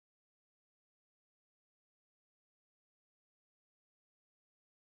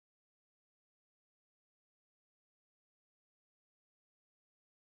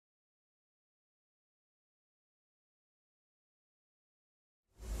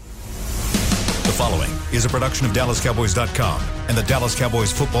The following is a production of DallasCowboys.com and the Dallas Cowboys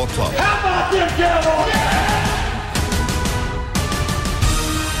Football Club. How about them Cowboys?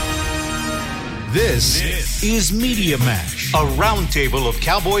 This is Media Mash, a roundtable of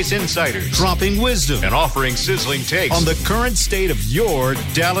Cowboys insiders dropping wisdom and offering sizzling takes on the current state of your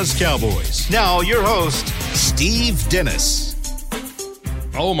Dallas Cowboys. Now, your host, Steve Dennis.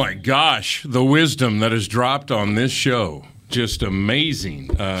 Oh my gosh, the wisdom that is dropped on this show. Just amazing.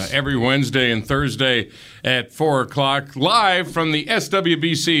 Every Wednesday and Thursday at 4 o'clock, live from the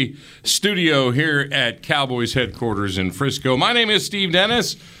SWBC studio here at Cowboys headquarters in Frisco. My name is Steve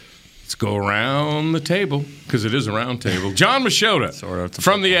Dennis. Let's go around the table, because it is a round table. John Machota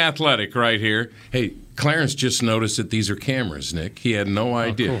from The Athletic right here. Hey, Clarence just noticed that these are cameras, Nick. He had no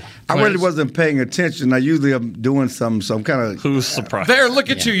idea. Cool. I really wasn't paying attention. I usually am doing some kind of... Who's surprised? There, look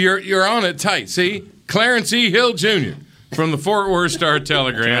at you. You're on it tight. See? Clarence E. Hill Jr. from the Fort Worth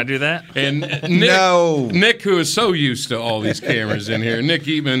Star-Telegram. Can I do that? And Nick, who is so used to all these cameras in here. Nick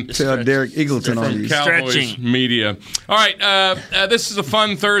Eatman. Tell Derek Eagleton on these. Cowboys Stretching. Media. All right, this is a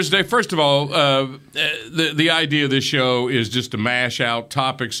fun Thursday. First of all, the idea of this show is just to mash out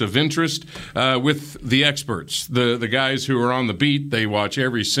topics of interest with the experts, the guys who are on the beat. They watch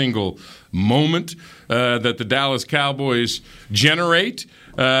every single moment that the Dallas Cowboys generate.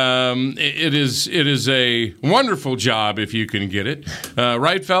 It is a wonderful job if you can get it.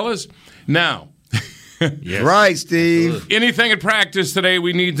 Right, fellas? Now, Yes. Right, Steve. anything at practice today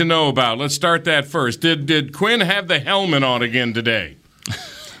we need to know about? Let's start that first. Did Quinn have the helmet on again today?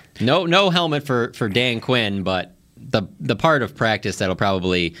 No helmet for Dan Quinn, but the part of practice that'll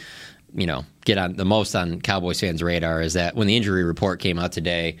probably, get on the most on Cowboys fans' radar is that when the injury report came out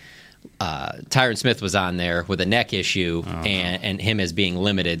today, Tyron Smith was on there with a neck issue and him as being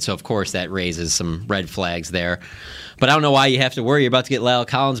limited. So, of course, that raises some red flags there. But I don't know why you have to worry. You're about to get La'el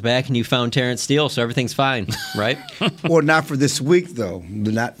Collins back, and you found Terrence Steele, so everything's fine, right? Well, not for this week, though.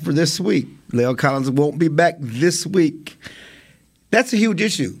 Not for this week. La'el Collins won't be back this week. That's a huge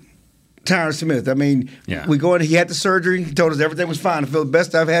issue. Tyron Smith. I mean, we go in. He had the surgery. He told us everything was fine. I feel the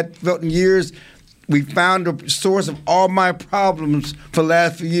best I've felt in years. We found the source of all my problems for the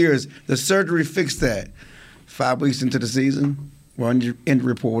last few years. The surgery fixed that. 5 weeks into the season, we're on your injury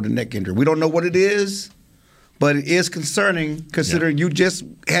report with a neck injury. We don't know what it is, but it is concerning considering you just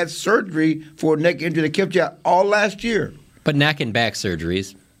had surgery for a neck injury that kept you out all last year. But neck and back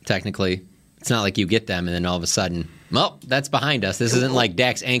surgeries, technically, it's not like you get them and then all of a sudden, well, that's behind us. This isn't like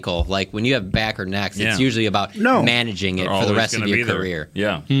Dak's ankle. Like when you have back or necks, it's usually about managing it for the rest of your career.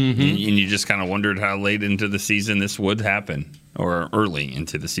 Yeah. Mm-hmm. And you just kind of wondered how late into the season this would happen, or early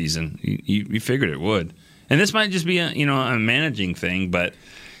into the season. You figured it would. And this might just be a managing thing, but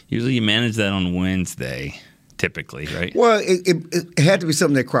usually you manage that on Wednesday. Typically, right? Well, it had to be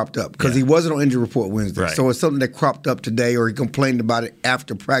something that cropped up because he wasn't on injury report Wednesday. Right. So it's something that cropped up today, or he complained about it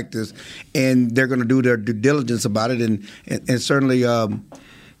after practice, and they're going to do their due diligence about it and certainly,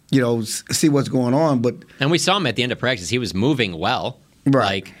 see what's going on. And we saw him at the end of practice. He was moving well.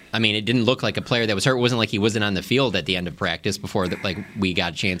 Right. It didn't look like a player that was hurt. It wasn't like he wasn't on the field at the end of practice before we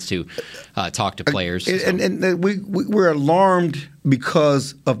got a chance to talk to players. And we're alarmed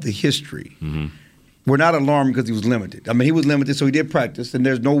because of the history. Mm-hmm. We're not alarmed because he was limited. He was limited, so he did practice, and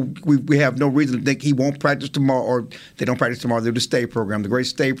we have no reason to think he won't practice tomorrow, or they don't practice tomorrow. They're the STAY program. The great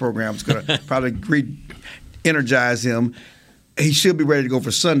STAY program is going to probably re-energize him. He should be ready to go for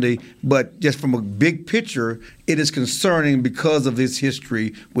Sunday, but just from a big picture, it is concerning because of his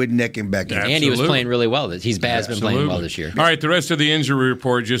history with neck and back. And he was playing really well. He's been playing well this year. All right, the rest of the injury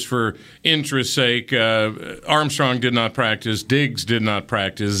report, just for interest's sake, Armstrong did not practice. Diggs did not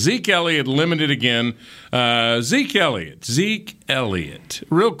practice. Zeke Elliott limited again. Zeke Elliott.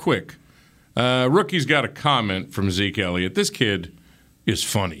 Real quick, Rookie's got a comment from Zeke Elliott. This kid is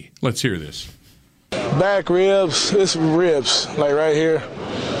funny. Let's hear this. Back ribs, it's ribs, like right here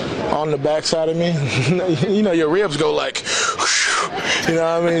on the back side of me. Your ribs go like, you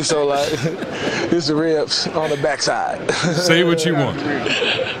know what I mean? So, it's the ribs on the back side. Say what you want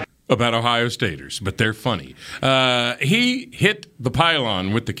about Ohio Staters, but they're funny. He hit the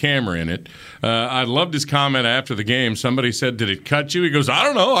pylon with the camera in it. I loved his comment after the game. Somebody said, "Did it cut you?" He goes, "I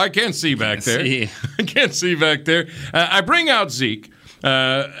don't know. I can't see back there. I can't see back there." I bring out Zeke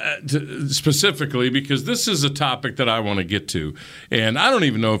specifically because this is a topic that I want to get to, and I don't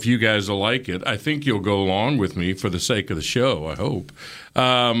even know if you guys will like it. I think you'll go along with me for the sake of the show, I hope.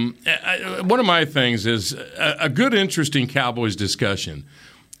 One of my things is a good, interesting Cowboys discussion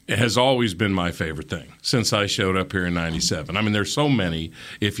has always been my favorite thing since I showed up here in 97. I mean, there's so many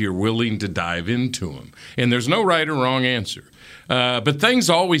if you're willing to dive into them. And there's no right or wrong answer. But things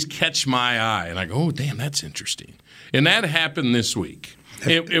always catch my eye, and I go, oh, damn, that's interesting. And that happened this week.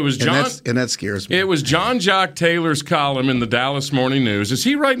 It was John, and that scares me. It was John Jock Taylor's column in the Dallas Morning News. Is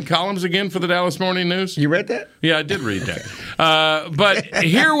he writing columns again for the Dallas Morning News? You read that? Yeah, I did read that. But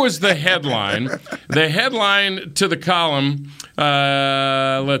here was the headline. The headline to the column,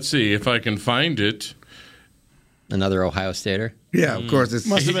 let's see if I can find it. Another Ohio Stater? Yeah, of course. There's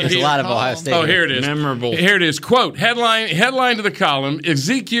a lot of Ohio State. Oh, here it is. Memorable. Here it is. Quote, headline to the column,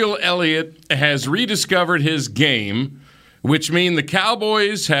 Ezekiel Elliott has rediscovered his game, which means the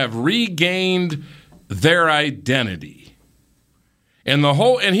Cowboys have regained their identity. And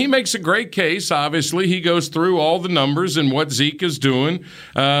he makes a great case, obviously. He goes through all the numbers and what Zeke is doing.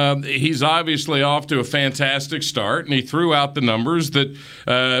 He's obviously off to a fantastic start, and he threw out the numbers that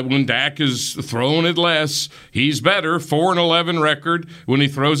when Dak is throwing it less, he's better. 4-11 record when he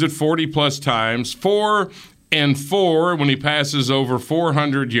throws it 40-plus times. 4-4 when he passes over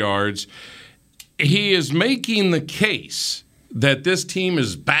 400 yards. He is making the case that this team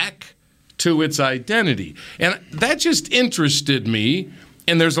is back to its identity. And that just interested me.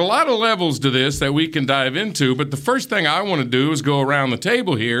 And there's a lot of levels to this that we can dive into. But the first thing I want to do is go around the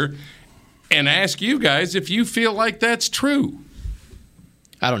table here and ask you guys if you feel like that's true.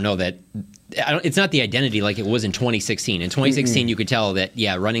 I don't know that. It's not the identity like it was in 2016. In 2016, you could tell that,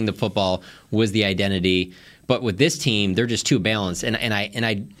 running the football was the identity. But with this team, they're just too balanced. And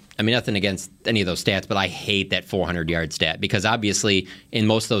I mean, nothing against any of those stats, but I hate that 400-yard stat because obviously in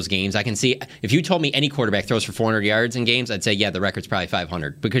most of those games, I can see if you told me any quarterback throws for 400 yards in games, I'd say, the record's probably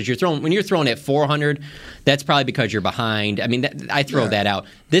 500 because when you're throwing at 400, that's probably because you're behind. I mean, I throw that out.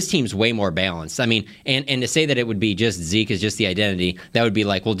 This team's way more balanced. I mean, and to say that it would be just Zeke is just the identity, that would be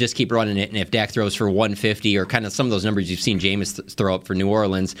like, well, just keep running it, and if Dak throws for 150 or kind of some of those numbers you've seen Jameis throw up for New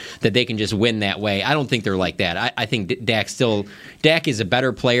Orleans, that they can just win that way. I don't think they're like that. I think Dak is a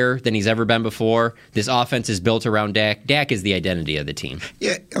better player than he's ever been before. This offense is built around Dak. Dak is the identity of the team.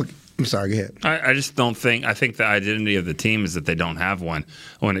 Yeah, okay. I'm sorry, go ahead. I just don't think – I think the identity of the team is that they don't have one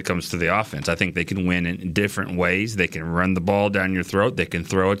when it comes to the offense. I think they can win in different ways. They can run the ball down your throat. They can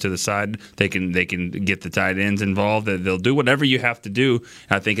throw it to the side. They can get the tight ends involved. They'll do whatever you have to do.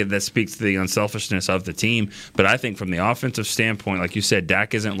 I think that speaks to the unselfishness of the team. But I think from the offensive standpoint, like you said,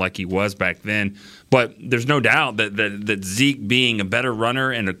 Dak isn't like he was back then. But there's no doubt that Zeke being a better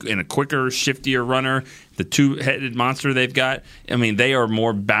runner and a quicker, shiftier runner, the two-headed monster they've got, I mean, they are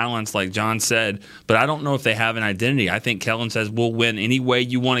more balanced, like John said. But I don't know if they have an identity. I think Kellen says, we'll win any way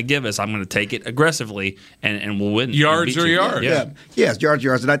you want to give us. I'm going to take it aggressively, and we'll win. Yards are yards. Yeah. Yes,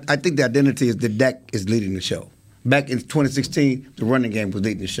 yards. And I think the identity is that Dak is leading the show. Back in 2016, the running game was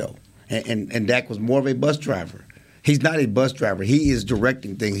leading the show. And Dak was more of a bus driver. He's not a bus driver. He is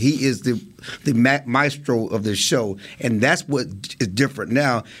directing things. He is the maestro of the show, and that's what is different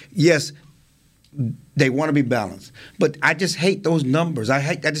now. Yes, they want to be balanced, but I just hate those numbers.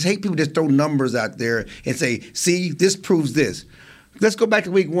 I just hate people just throw numbers out there and say, "See, this proves this." Let's go back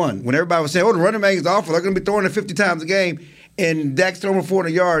to week 1 when everybody was saying, "Oh, the running back is awful. They're going to be throwing it 50 times a game," and Dak's throwing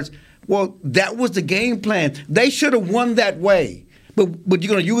 400 yards. Well, that was the game plan. They should have won that way. But you're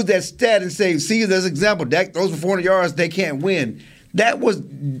going to use that stat and say, see, there's an example. Dak throws for 400 yards, they can't win. That was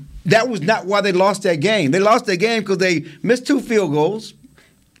not why they lost that game. They lost that game because they missed 2 field goals,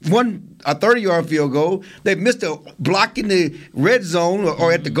 one a 30-yard field goal. They missed a block in the red zone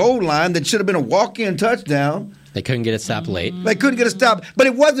or at the goal line that should have been a walk-in touchdown. They couldn't get it stopped late. They couldn't get it stopped, but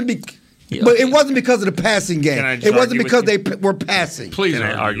it wasn't because of the passing game. It wasn't because they were passing. Please, can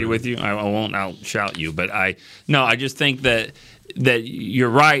I argue with you? I won't outshout you, but I just think that you're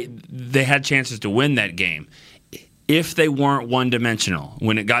right. They had chances to win that game. If they weren't one-dimensional,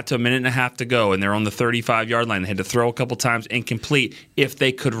 when it got to a minute and a half to go and they're on the 35-yard line, they had to throw a couple times incomplete. If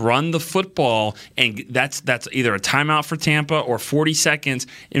they could run the football, and that's either a timeout for Tampa or 40 seconds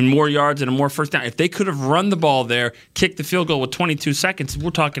and more yards and a more first down. If they could have run the ball there, kicked the field goal with 22 seconds, we're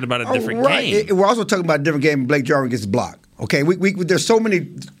talking about a different game. We're also talking about a different game. Blake Jarwin gets blocked. Okay, there's so many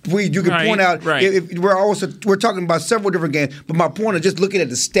ways you can point out. Right. We're talking about several different games, but my point is just looking at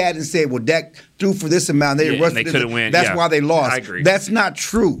the stat and saying, well, Dak threw for this amount, they couldn't win. That's why they lost. I agree. That's not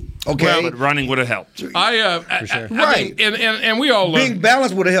true. Okay, well, but running would have helped. For sure. Right, and we all being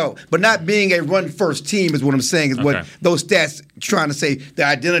balanced would have helped, but not being a run-first team is what I'm saying. Is what those stats trying to say. The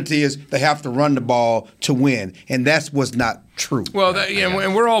identity is they have to run the ball to win, and that's what's not true. Well,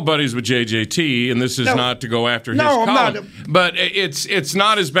 and we're all buddies with JJT, and this is not to go after his column, but it's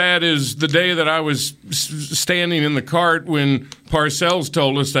not as bad as the day that I was standing in the cart when Parcells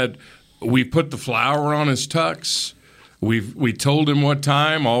told us that we put the flower on his tux. We told him what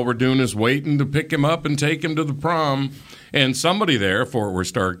time. All we're doing is waiting to pick him up and take him to the prom. And somebody there, Fort Worth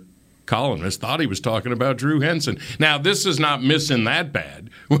Star columnist, thought he was talking about Drew Henson. Now, this is not missing that bad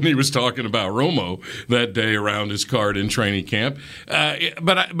when he was talking about Romo that day around his cart in training camp.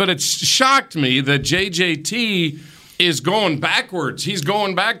 But it shocked me that JJT is going backwards. He's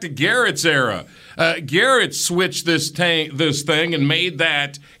going back to Garrett's era. Garrett switched this thing and made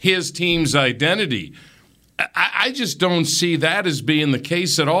that his team's identity. I just don't see that as being the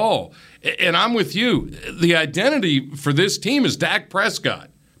case at all. And I'm with you. The identity for this team is Dak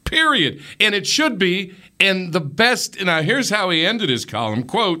Prescott, period. And it should be. And the best, and here's how he ended his column,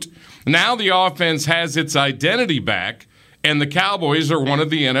 quote, "Now the offense has its identity back, and the Cowboys are one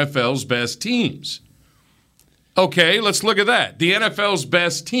of the NFL's best teams." Okay, let's look at that. The NFL's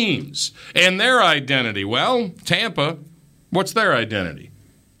best teams and their identity. Well, Tampa, what's their identity?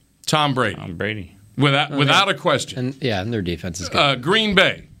 Tom Brady. Without a question. And their defense is good. Green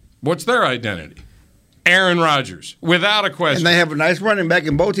Bay, what's their identity? Aaron Rodgers, without a question. And they have a nice running back,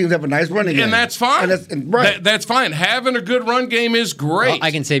 and both teams have a nice running game. And that's fine. That's fine. Having a good run game is great. Well,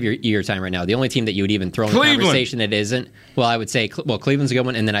 I can save your time right now. The only team that you would even throw in the conversation that isn't, well, I would say, Cleveland's a good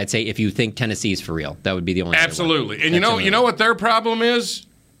one, and then I'd say if you think Tennessee's for real, that would be the only Absolutely. Other one. And you know what their problem is?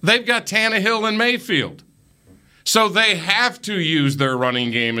 They've got Tannehill and Mayfield. So they have to use their running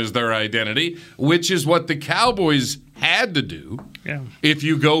game as their identity, which is what the Cowboys had to do if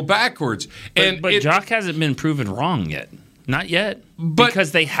you go backwards. But Jock hasn't been proven wrong yet. Not yet.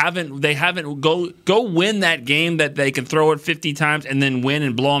 Because they haven't go win that game that they can throw it 50 times and then win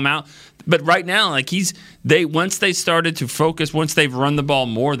and blow them out. But right now, once they started to focus, once they've run the ball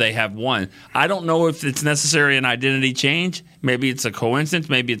more, they have won. I don't know if it's necessarily an identity change. Maybe it's a coincidence.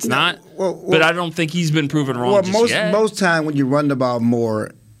 Maybe it's not. But I don't think he's been proven wrong just yet. Most time when you run the ball more,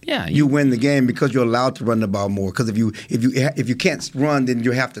 you win the game because you're allowed to run the ball more. Because if you can't run, then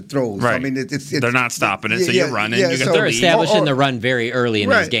you have to throw. Right. So, I mean, it's they're not stopping it, so you're running. They're establishing the run very early in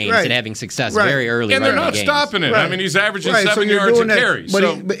these games and having success very early. And they're not stopping it. I mean, he's averaging 7 yards a carry.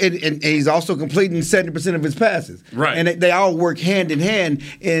 And he's also completing 70% of his passes. Right. And they all work hand in hand.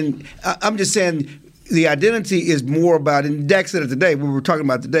 And I'm just saying, the identity is more about, and Dak said it today, we were talking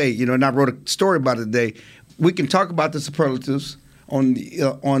about today, and I wrote a story about it today. We can talk about the superlatives on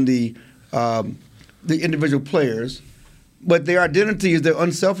the individual players, but their identity is their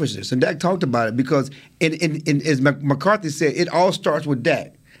unselfishness. And Dak talked about it because, as McCarthy said, it all starts with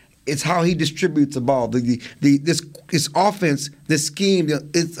Dak. It's how he distributes the ball. This offense, this scheme,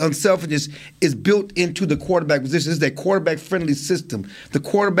 its unselfishness is built into the quarterback position. It's a quarterback-friendly system. The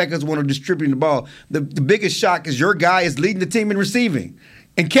quarterback is one who distributing the ball. The biggest shock is your guy is leading the team in receiving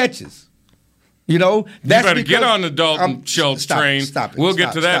and catches. That's you better get on the Dalton Schultz train. We'll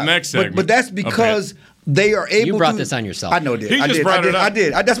get to that next segment. But that's because they are able to. You brought this on yourself. I know, did. He just brought it up. I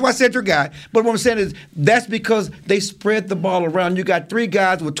did. That's why I said your guy. But what I'm saying is that's because they spread the ball around. You got 3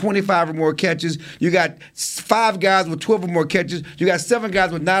 guys with 25 or more catches. You got 5 guys with 12 or more catches. You got 7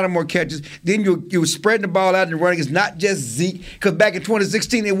 guys with 9 or more catches. Then you're spreading the ball out and running. It's not just Zeke. Because back in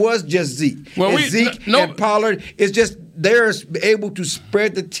 2016, it was just Zeke. Zeke and Pollard. It's just they're able to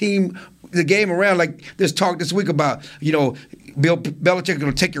spread the game around. Like there's talk this week about, Bill Belichick is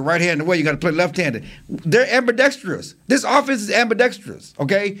going to take your right hand away. You got to play left-handed. They're ambidextrous. This offense is ambidextrous,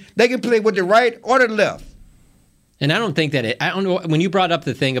 okay? They can play with the right or the left. And I don't think that I don't know, when you brought up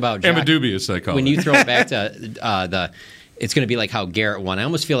the thing about Jock, ambidubious, they call it. When you throw it back to it's going to be like how Garrett won. I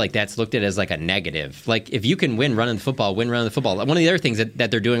almost feel like that's looked at as like a negative. Like if you can win running the football. One of the other things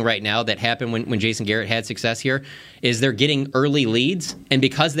that they're doing right now that happened when Jason Garrett had success here is they're getting early leads, and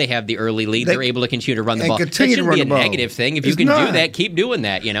because they have the early lead, they're able to continue to run the ball. That shouldn't be a negative thing. If you can do that, keep doing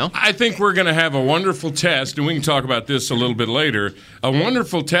that, I think we're going to have a wonderful test, and we can talk about this a little bit later, a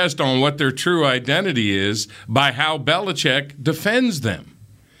wonderful test on what their true identity is by how Belichick defends them.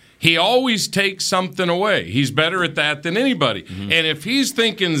 He always takes something away. He's better at that than anybody. Mm-hmm. And if he's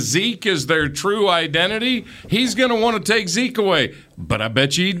thinking Zeke is their true identity, he's going to want to take Zeke away. But I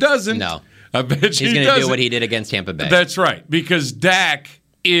bet you he doesn't. No. I bet you he doesn't. He's going to do what he did against Tampa Bay. That's right, because Dak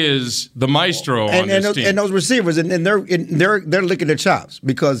is the maestro on this team. And those receivers, and they're licking their chops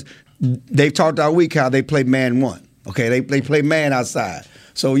because they've talked all week how they play man one. Okay, they play man outside.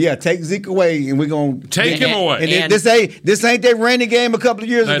 So take Zeke away, and we're gonna take him away. And this ain't that rainy game a couple of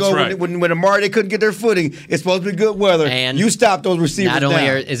years ago right. when Amari they couldn't get their footing. It's supposed to be good weather. And you stop those receivers.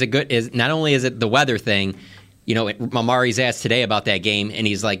 Not only is it the weather thing. Amari's asked today about that game, and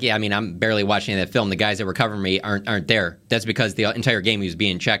he's like, yeah, I mean, I'm barely watching that film. The guys that were covering me aren't there. That's because the entire game he was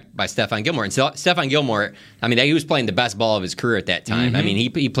being checked by Stephon Gilmore. And so Stephon Gilmore, I mean, he was playing the best ball of his career at that time. Mm-hmm. I mean,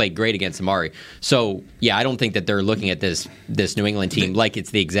 he played great against Amari. So, yeah, I don't think that they're looking at this New England team like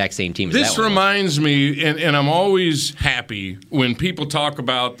it's the exact same team as that one. This reminds me, and I'm always happy when people talk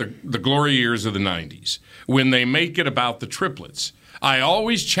about the glory years of the 90s, when they make it about the triplets. I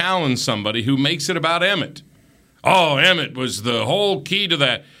always challenge somebody who makes it about Emmett. Oh, Emmett was the whole key to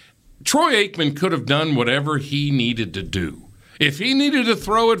that. Troy Aikman could have done whatever he needed to do. If he needed to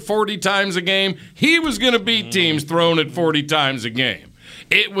throw it 40 times a game, he was going to beat teams throwing it 40 times a game.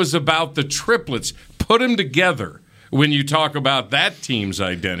 It was about the triplets. Put them together when you talk about that team's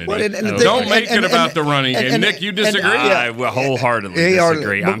identity. Well, don't make it about the running game. Nick, you disagree? I wholeheartedly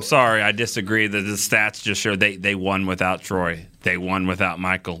disagree. I'm sorry, I disagree that the stats just show they won without Troy. They won without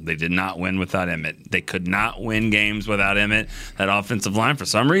Michael. They did not win without Emmett. They could not win games without Emmett. That offensive line, for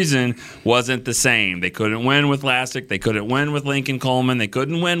some reason, wasn't the same. They couldn't win with Lassick. They couldn't win with Lincoln Coleman. They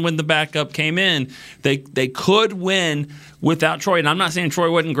couldn't win when the backup came in. They could win without Troy. And I'm not saying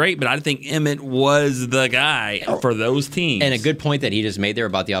Troy wasn't great, but I think Emmett was the guy for those teams. And a good point that he just made there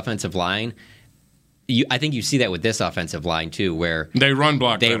about the offensive line. I think you see that with this offensive line, too, where they run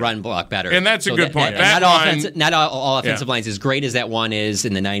block better. And that's a good point. Not all offensive lines, as great as that one is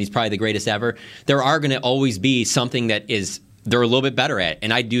in the 90s, probably the greatest ever, there are going to always be something that they're a little bit better at.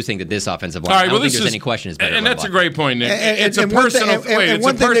 And I do think that this offensive line, I don't think there's any question is better. And that's a great point, Nick. It's a personal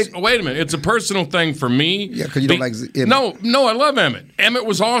wait a minute. It's a personal thing for me. Yeah, because you don't like Emmett. No, I love Emmett. Emmett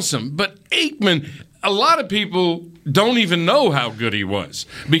was awesome. But Aikman, a lot of people don't even know how good he was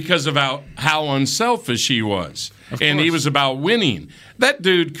because of how unselfish he was. And he was about winning. That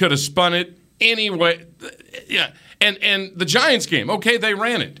dude could have spun it anyway. Yeah. And the Giants game, okay, they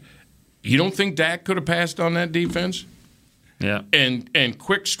ran it. You don't think Dak could have passed on that defense? Yeah. And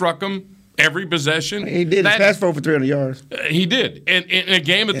Quick struck him every possession. He did. He passed for over 300 yards. He did. In a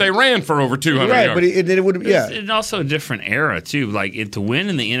game that they ran for over 200 yards. Right, but it would have, yeah. It's also a different era, too. Like, to win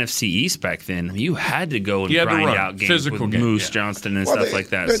in the NFC East back then, you had to go and grind out games physical with Moose Johnston and stuff like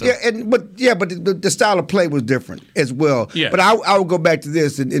that. But the style of play was different as well. Yeah. But I would go back to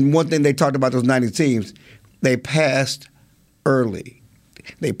this, and one thing they talked about those 90 teams, they passed early.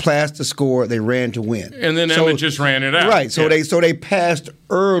 They passed to score. They ran to win, and then Emmett just ran it out. Right. So they passed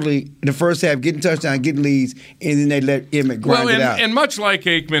early in the first half, getting touchdowns, getting leads, and then they let Emmett grind it out. And much like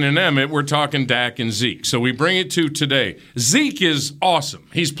Aikman and Emmett, we're talking Dak and Zeke. So we bring it to today. Zeke is awesome.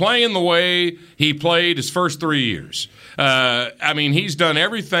 He's playing the way he played his first 3 years. I mean, he's done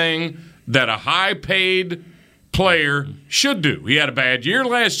everything that a high-paid player should do. He had a bad year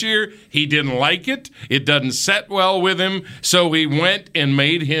last year. He didn't like it. It doesn't set well with him. So he went and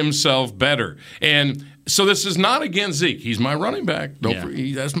made himself better. And so this is not against Zeke. He's my running back.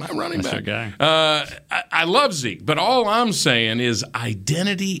 That's my running back. That's your guy. I love Zeke, but all I'm saying is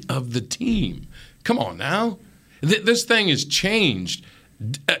identity of the team. Come on now. This thing has changed.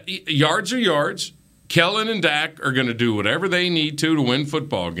 Yards are yards. Kellen and Dak are going to do whatever they need to win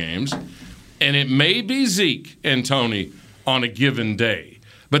football games. And it may be Zeke and Tony on a given day.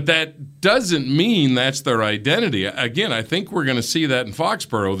 But that doesn't mean that's their identity. Again, I think we're going to see that in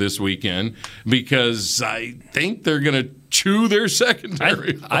Foxborough this weekend because I think they're going to chew their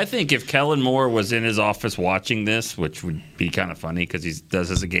secondary. I think if Kellen Moore was in his office watching this, which would be kind of funny because he does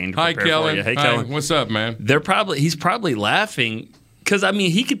this a game to prepare for you. Hey, Kellen. What's up, man? He's probably laughing because, I mean,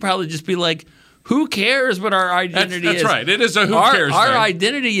 he could probably just be like, who cares what our identity is? That's right. It is a who cares Our thing.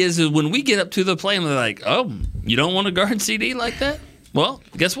 Identity is when we get up to the play and they're like, oh, you don't want to guard CD like that? Well,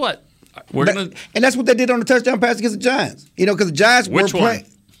 guess what? And that's what they did on the touchdown pass against the Giants. Because the Giants were playing.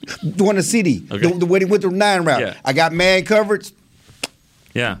 The one, the CD. Okay. The way they went the 9 route. Yeah. I got man coverage.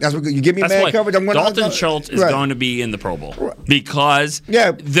 Yeah, that's what you give me man coverage. Dalton Schultz is going to be in the Pro Bowl because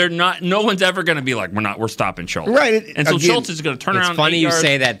they're not. No one's ever going to be like we're stopping Schultz. Right, and so Schultz is going to turn around. It's funny you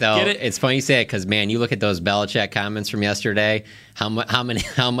say that though. It's funny you say it because man, you look at those Belichick comments from yesterday. How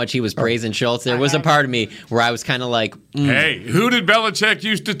much he was praising Schultz. There was a part of me where I was kind of like, hey, who did Belichick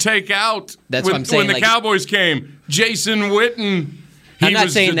used to take out? That's what I'm saying. When the Cowboys came, Jason Witten. I'm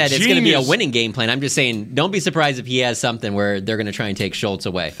not saying that it's going to be a winning game plan. I'm just saying don't be surprised if he has something where they're going to try and take Schultz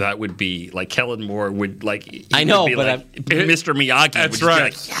away. That would be like Kellen Moore would like. I know, but like Mr. Miyagi. That's would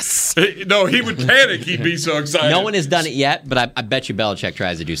right. Just be like, yes. No, he would panic. He'd be so excited. No one has done it yet, but I bet you Belichick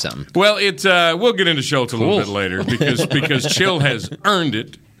tries to do something. Well, we'll get into Schultz a little bit later because Chill has earned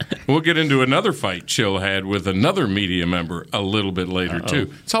it. We'll get into another fight Chill had with another media member a little bit later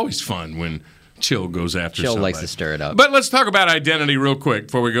too. It's always fun when Chill goes after somebody. likes to stir it up. But let's talk about identity real quick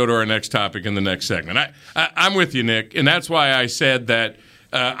before we go to our next topic in the next segment. I'm with you, Nick, and that's why I said that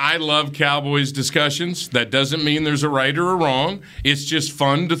I love Cowboys discussions. That doesn't mean there's a right or a wrong. It's just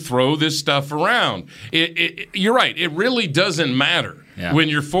fun to throw this stuff around. You're right. It really doesn't matter when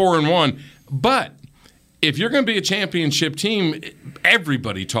you're 4-1. But if you're going to be a championship team,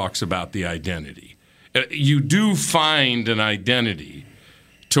 everybody talks about the identity. You do find an identity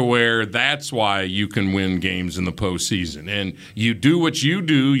to where that's why you can win games in the postseason. And you do what you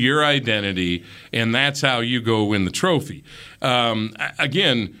do, your identity, and that's how you go win the trophy.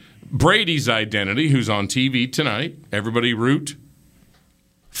 Again, Brady's identity, who's on TV tonight, everybody root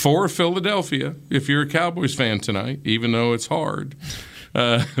for Philadelphia if you're a Cowboys fan tonight, even though it's hard.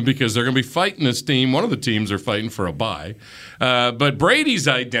 Because they're going to be fighting this team. One of the teams are fighting for a bye. But Brady's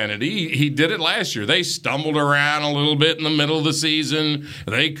identity, he did it last year. They stumbled around a little bit in the middle of the season.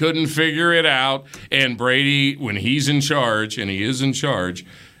 They couldn't figure it out. And Brady, when he's in charge, and he is in charge,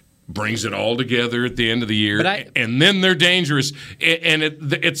 brings it all together at the end of the year. And then they're dangerous. And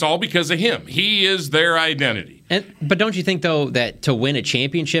it's all because of him. He is their identity. But don't you think, though, that to win a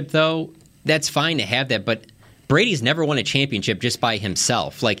championship, though, that's fine to have that, but Brady's never won a championship just by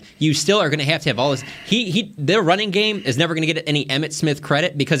himself. Like, you still are going to have all this. Their running game is never going to get any Emmitt Smith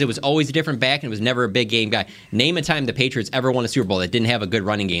credit because it was always a different back and it was never a big game guy. Name a time the Patriots ever won a Super Bowl that didn't have a good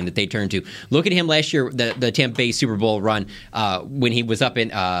running game that they turned to. Look at him last year, the Tampa Bay Super Bowl run when he was up in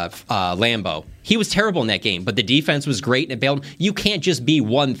Lambeau. He was terrible in that game, but the defense was great and it bailed him. You can't just be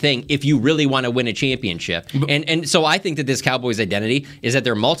one thing if you really want to win a championship. And so I think that this Cowboys identity is that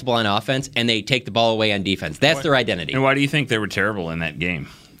they're multiple on offense and they take the ball away on defense. That's their identity. And why do you think they were terrible in that game?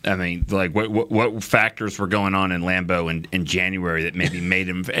 I mean, like what factors were going on in Lambeau in January that maybe made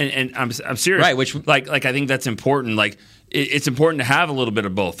him? And I'm serious, right? Which like I think that's important. Like it's important to have a little bit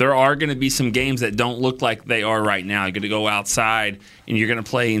of both. There are going to be some games that don't look like they are right now. You're going to go outside and you're going to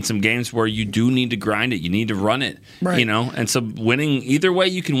play in some games where you do need to grind it. You need to run it, right? You know, and so winning either way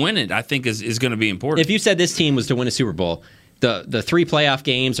you can win it. I think is going to be important. If you said this team was to win a Super Bowl, the 3 playoff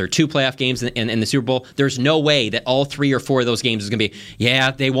games or 2 playoff games in the Super Bowl, there's no way that all 3 or 4 of those games is going to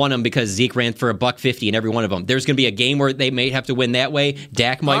be, they won them because Zeke ran for $150 in every one of them. There's going to be a game where they may have to win that way.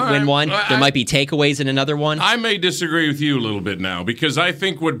 Dak might win one. There might be takeaways in another one. I may disagree with you a little bit now because I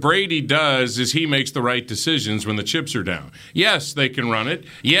think what Brady does is he makes the right decisions when the chips are down. Yes, they can run it.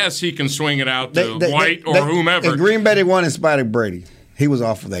 Yes, he can swing it out to White or whomever. And Green Bay won in spite of Brady. He was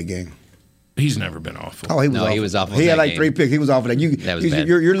off of that game. He's never been awful. Oh, he was awful. He had like 3 picks. He was off of that. That was bad.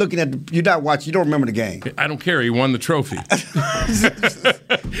 You're looking at you're not watching. You don't remember the game. I don't care. He won the trophy.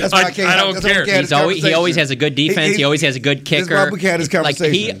 That's why I don't care. He always has a good defense. He always has a good kicker. That's why we had this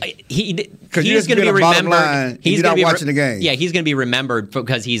conversation. He's going to be remembered. He's not watching the game. Yeah, he's going to be remembered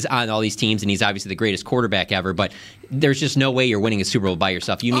because he's on all these teams and he's obviously the greatest quarterback ever. But there's just no way you're winning a Super Bowl by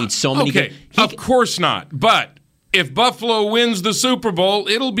yourself. You need so many. Okay, of course not. But if Buffalo wins the Super Bowl,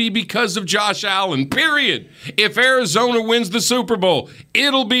 it'll be because of Josh Allen, period. If Arizona wins the Super Bowl,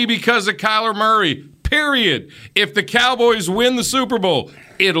 it'll be because of Kyler Murray, period. If the Cowboys win the Super Bowl,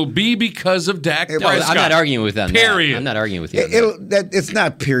 it'll be because of Dak Prescott. I'm not arguing with them. Period. I'm not arguing with you. It's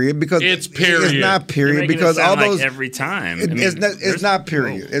not period because it's period. It's not period because all those like every time. It's not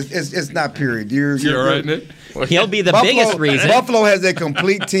period. It's not period. You're all right, Nick? He'll be the biggest reason. Buffalo has a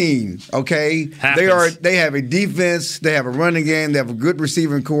complete team. Okay, they have a defense. They have a running game. They have a good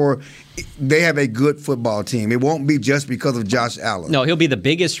receiving core. They have a good football team. It won't be just because of Josh Allen. No, he'll be the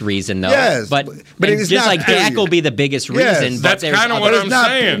biggest reason, though. Yes, but it's just not like Dak will be the biggest reason. Yes, that's kind of what I'm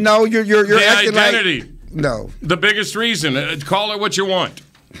saying. No, you're the acting identity. Like no. The biggest reason. Call it what you want.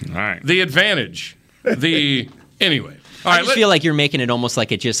 All right. The advantage. Anyway. All I just feel like you're making it almost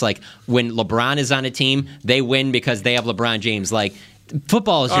like it's just like when LeBron is on a team, they win because they have LeBron James. Like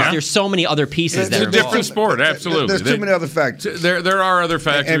football is just there's so many other pieces that are involved. It's a different sport, absolutely. There's too many other factors. There are other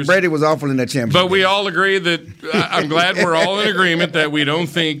factors. And Brady was awful in that championship. But we all agree that I'm glad we're all in agreement that we don't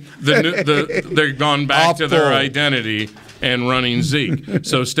think they've gone back to their identity and running Zeke.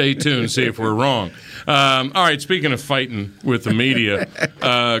 So stay tuned, see if we're wrong. All right, speaking of fighting with the media,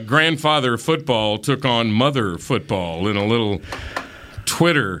 grandfather football took on mother football in a little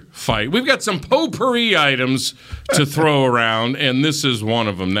Twitter fight. We've got some potpourri items to throw around, and this is one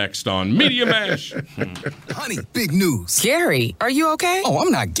of them next on Media Mash. Honey, big news. Gary, are you okay? Oh,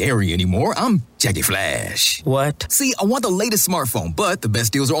 I'm not Gary anymore. I'm Jackie Flash. What? See, I want the latest smartphone, but the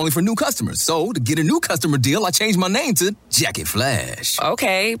best deals are only for new customers. So, to get a new customer deal, I changed my name to Jackie Flash.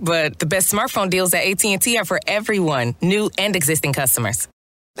 Okay, but the best smartphone deals at AT&T are for everyone, new and existing customers.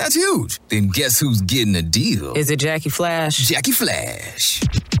 That's huge. Then guess who's getting a deal? Is it Jackie Flash? Jackie Flash.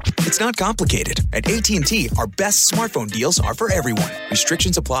 It's not complicated. At AT&T, our best smartphone deals are for everyone.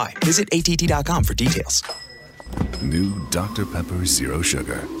 Restrictions apply. Visit att.com for details. New Dr. Pepper Zero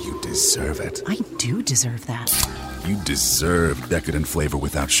Sugar. You deserve it. I do deserve that. You deserve decadent flavor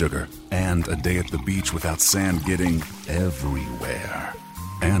without sugar. And a day at the beach without sand getting everywhere.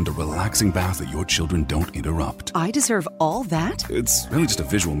 And a relaxing bath that your children don't interrupt. I deserve all that? It's really just a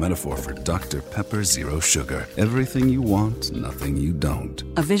visual metaphor for Dr. Pepper Zero Sugar. Everything you want, nothing you don't.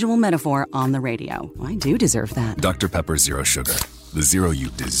 A visual metaphor on the radio. I do deserve that. Dr. Pepper Zero Sugar. The zero you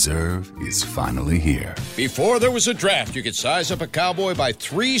deserve is finally here. Before there was a draft, you could size up a cowboy by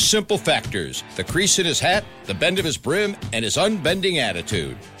 3 simple factors: the crease in his hat, the bend of his brim, and his unbending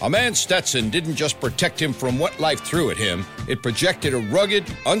attitude. A man Stetson didn't just protect him from what life threw at him, it projected a rugged,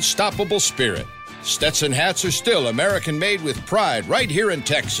 unstoppable spirit. Stetson hats are still American-made with pride right here in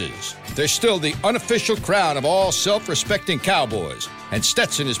Texas. They're still the unofficial crown of all self-respecting cowboys. And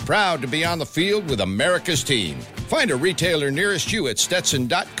Stetson is proud to be on the field with America's team. Find a retailer nearest you at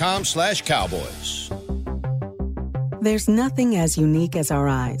stetson.com/cowboys. There's nothing as unique as our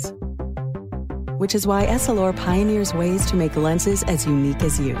eyes, which is why Essilor pioneers ways to make lenses as unique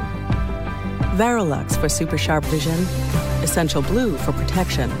as you. Varilux for super sharp vision, Essential Blue for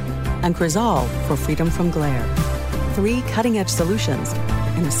protection, and Crizal for freedom from glare. 3 cutting-edge solutions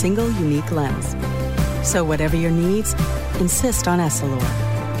in a single unique lens. So whatever your needs, insist on Essilor.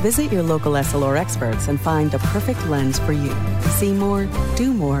 Visit your local Essilor experts and find the perfect lens for you. See more,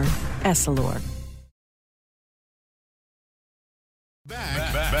 do more, Essilor.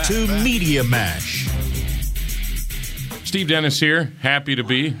 Back to Media Mash. Steve Dennis here, happy to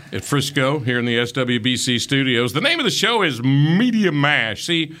be at Frisco here in the SWBC studios. The name of the show is Media Mash.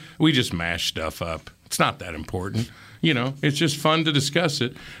 See, we just mash stuff up. It's not that important. You know, it's just fun to discuss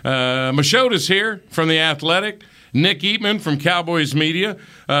it. Machota's here from The Athletic. Nick Eatman from Cowboys Media,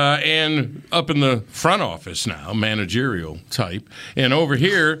 and up in the front office now, managerial type. And over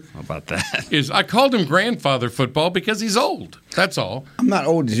here, how about that? I called him grandfather football because he's old. That's all. I'm not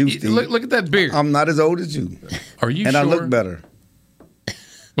old as you, Steve. Look at that beard. I'm not as old as you. Are you and sure? I look better.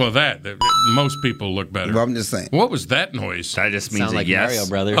 Well, most people look better. Well, I'm just saying. What was that noise? That just means Sound a like yes. Mario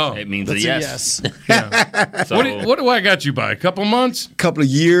Brothers. Oh, it means a yes. Yeah. So, what do I got you by? A couple months? Couple of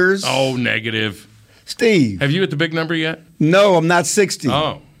years. Oh, negative. Steve. Have you hit the big number yet? No, I'm not 60.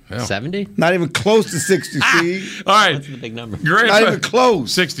 Oh. 70? Not even close to 60, Steve. All right. That's the big number. Not even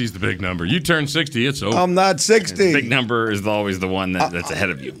close. 60 is the big number. You turn 60, it's over. I'm not 60. The big number is always the one that's ahead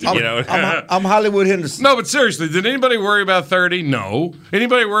of you. I'm Hollywood Henderson. No, but seriously, did anybody worry about 30? No.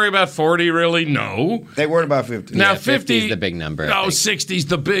 Anybody worry about 40, really? No. They worried about 50. Now, Yeah, 50 is the big number. No, 60 is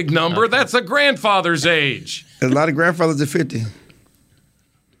the big number. Okay. That's a grandfather's age. There's a lot of grandfathers at 50.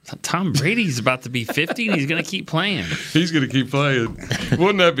 Tom Brady's about to be 50, and he's going to keep playing. He's going to keep playing.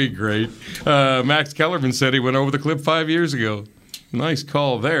 Wouldn't that be great? Max Kellerman said he went over the clip 5 years ago. Nice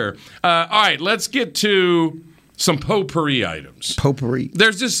call there. All right, let's get to some potpourri items. Potpourri.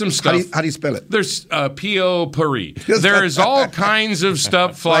 There's just some stuff. How do you spell it? There's P-O-Pourri. There is all kinds of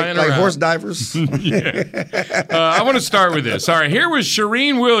stuff flying around. Like horse divers? Yeah. I want to start with this. All right, here was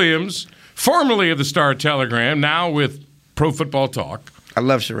Shireen Williams, formerly of the Star Telegram, now with Pro Football Talk. I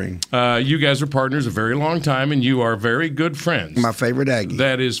love Shireen. You guys are partners a very long time, and you are very good friends. My favorite Aggie.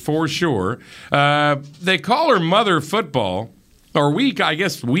 That is for sure. They call her Mother Football, or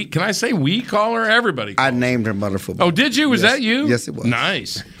can I say we call her? Everybody calls I named her Mother Football. Oh, did you? Was that you? Yes, it was.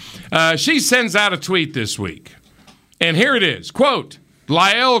 Nice. She sends out a tweet this week, and here it is. Quote,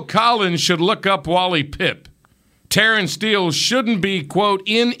 La'el Collins should look up Wally Pipp. Terrence Steele shouldn't be, quote,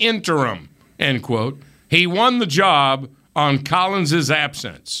 in interim, end quote. He won the job on Collins'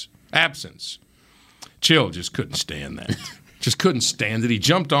 absence. Chill just couldn't stand that. Just couldn't stand it. He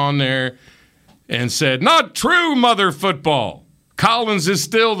jumped on there and said, not true, Mother Football. Collins is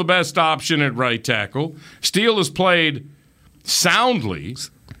still the best option at right tackle. Steele has played soundly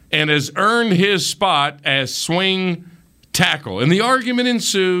and has earned his spot as swing tackle. And the argument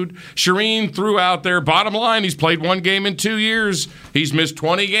ensued. Shireen threw out there, bottom line, he's played 1 game in 2 years. He's missed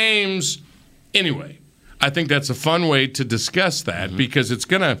 20 games. Anyway, I think that's a fun way to discuss that because it's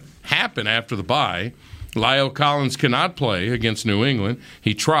going to happen after the bye. La'el Collins cannot play against New England.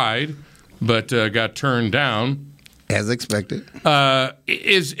 He tried, but got turned down. As expected.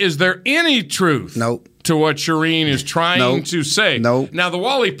 Is there any truth to what Shireen is trying to say? Nope. Now, the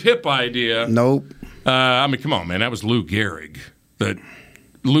Wally Pipp idea. Nope. I mean, come on, man. That was Lou Gehrig.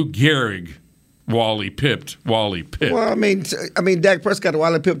 Lou Gehrig Wally Pipp. Well, I mean, Dak Prescott,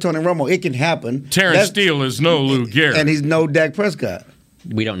 Wally Pipp, Tony Romo, it can happen. Terrence Steele is no Lou Gehrig. And he's no Dak Prescott.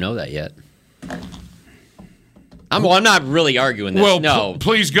 We don't know that yet. I'm not really arguing this. Well, no,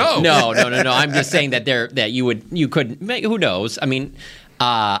 please go. No. I'm just saying that you could make. Who knows? I mean,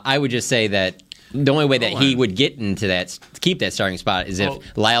 I would just say that the only way that he would get into keep that starting spot is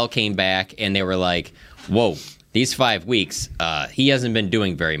if Lyle came back and they were like, "Whoa, these 5 weeks, he hasn't been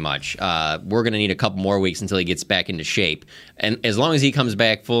doing very much. We're going to need a couple more weeks until he gets back into shape." And as long as he comes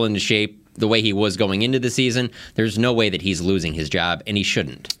back full into shape the way he was going into the season, there's no way that he's losing his job, and he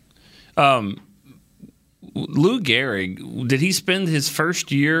shouldn't. Lou Gehrig, did he spend his first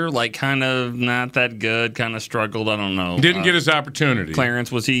year like kind of not that good, kind of struggled? I don't know. Didn't get his opportunity.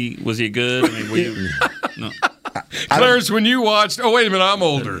 Clarence, was he good? I mean, were you, no. Clarence, when you watched, oh, wait a minute, I'm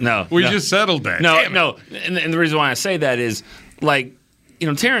older. No. We just settled that. No. And the reason why I say that is, like,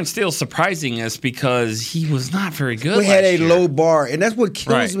 Terrence Steele's surprising us because he was not very good. We had a low bar, and that's what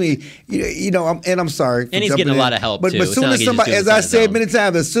kills me. I'm sorry. And he's getting a lot of help, but too. But as soon as somebody, as I said many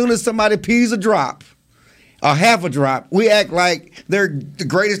times, as soon as somebody pees a drop, or half a drop, we act like they're the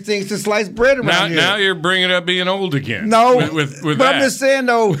greatest thing since sliced bread around here. Now you're bringing up being old again. No, with but that. I'm just saying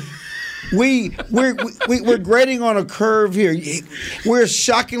though, we're grading on a curve here. We're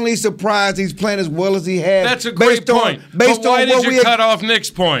shockingly surprised he's playing as well as he has. That's a great point. But why did you cut off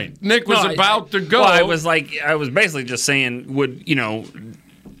Nick's point? Nick was about to go. Well, I was basically just saying,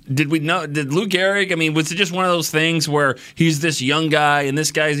 did Lou Gehrig, I mean, was it just one of those things where he's this young guy and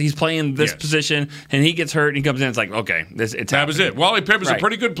he's playing this position and he gets hurt and he comes in and it's like, okay, it's happening. That was it. Wally Pipp was a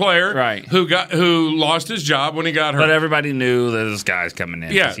pretty good player who lost his job when he got hurt. But everybody knew that this guy's coming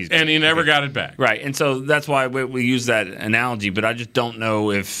in. Yeah, and he never got it back. Right, and so that's why we use that analogy, but I just don't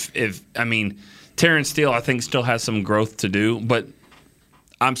know if Terrence Steele, I think, still has some growth to do, but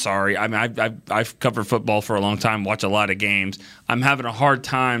I'm sorry. I mean, I've covered football for a long time, watch a lot of games. I'm having a hard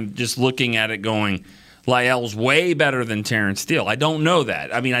time just looking at it going, Lyell's way better than Terrence Steele. I don't know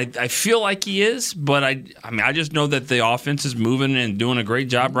that. I mean, I feel like he is, but I just know that the offense is moving and doing a great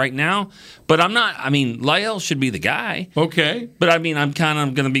job right now. But I'm not. I mean, Lyell should be the guy. Okay. But I mean, I'm kind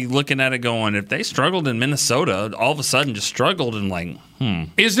of going to be looking at it going, if they struggled in Minnesota, all of a sudden just struggled and like,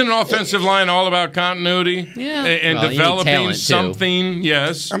 Isn't an offensive line all about continuity? Yeah. And developing something?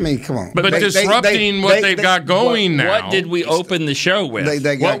 Yes. I mean, come on. But disrupting what they've got going now. What did we open the show with?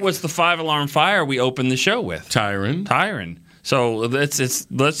 What was the 5-alarm fire we opened the show with? Tyron. So let's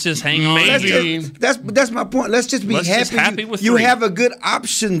just hang on. That's my point. Let's just be happy with you three. have a good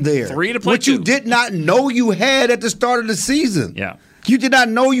option there. 3 to play Which 2. you did not know you had at the start of the season. Yeah. You did not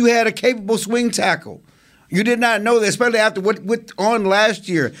know you had a capable swing tackle. You did not know that, especially after what on last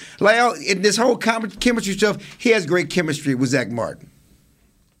year. Like in this whole chemistry stuff, he has great chemistry with Zach Martin.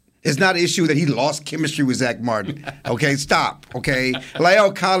 It's not an issue that he lost chemistry with Zach Martin. Okay, stop. Okay,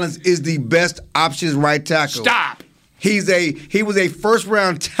 La'el Collins is the best options right tackle. Stop. He was a first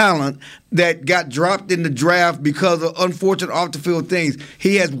round talent that got dropped in the draft because of unfortunate off the field things.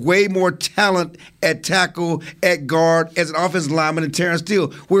 He has way more talent at tackle, at guard, as an offensive lineman than Terrence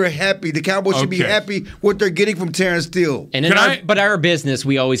Steele. We're happy. The Cowboys should be happy what they're getting from Terrence Steele. And but our business,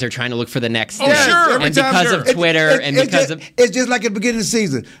 we always are trying to look for the next thing. Sure. And because of Twitter it's just like at the beginning of the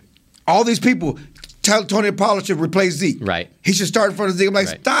season. All these people tell Tony Pollard should replace Zeke. Right. He should start in front of Zeke. I'm like,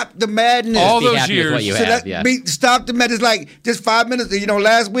 stop the madness. All those years. Stop the madness. Like, just 5 minutes,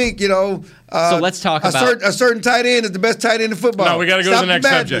 last week, so let's talk about a certain tight end is the best tight end in football. No, we got to go to the next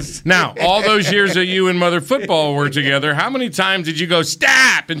subject. Now, all those years that you and Mother Football were together, how many times did you go,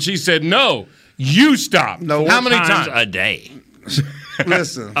 stop? And she said, no, you stop. No, how many times? A day.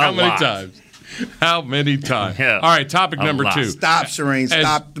 Listen. How many times? How many times? Yeah. All right, topic number 2. Stop, Shireen.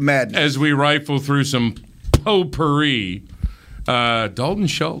 Stop the madness. As we rifle through some potpourri, Dalton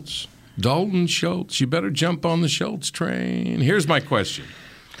Schultz. Dalton Schultz. You better jump on the Schultz train. Here's my question.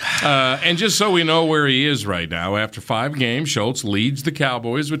 And just so we know where he is right now, after 5 games, Schultz leads the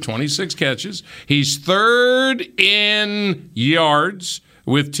Cowboys with 26 catches. He's 3rd in yards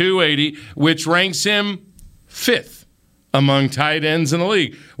with 280, which ranks him 5th among tight ends in the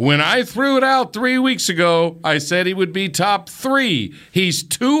league. When I threw it out 3 weeks ago, I said he would be top 3. He's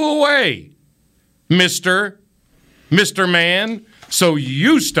 2 away, Mr. Man. So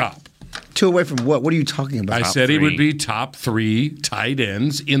you stop. 2 away from what? What are you talking about? I said he would be top 3 tight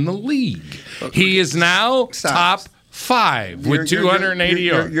ends in the league. He is now top 5 with 280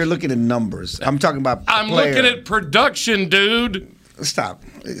 yards. You're looking at numbers. I'm talking about I'm looking at production, dude. Stop.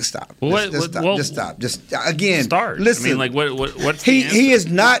 Well, Just stop. Just again. Start. Listen. I mean, like what's he is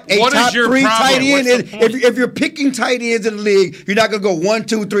not a What top is your 3 problem? tight end. What's the point? If you're picking tight ends in the league, you're not going to go 1,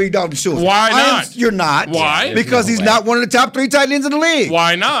 2, 3 Dalton Schultz. Why not? You're not. Why? Because he's not one of the top 3 tight ends in the league.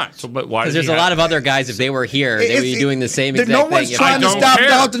 Why not? But why? Because there's a lot of other guys, if they were here, they would be doing the same exact no thing. one's trying to don't stop care.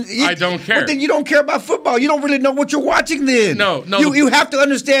 Dalton. I don't care. Well, then you don't care about football. You don't really know what you're watching then. No. You have to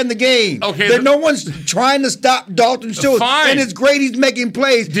understand the game. Okay. No one's trying to stop Dalton Schultz. Fine. And it's great he's making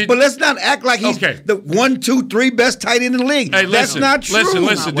plays. But let's not act like he's Okay. the 1, 2, 3 best tight end in the league. Hey, That's listen, not true.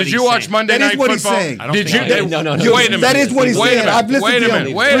 Listen. Did you watch Monday That Night is what Football? he's saying. Did you? No. Wait a minute. That is what he's Wait a saying. minute. I've listened Wait a to him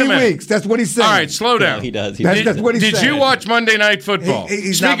minute. Wait a 3 minute. weeks. That's what he's saying. All right, slow down. He does. That's what he's Did saying. you watch Monday Night Football?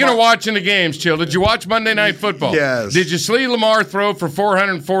 He's not Speaking of watching the games, Chill, did you watch Monday Night Football? Yes. Did you see Lamar throw for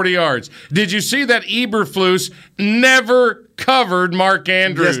 440 yards? Did you see that Eberflus never covered Mark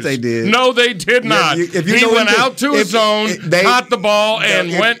Andrews? Yes, they did. No, they did not. If you He know went anything- out to a if- zone, they- caught the ball,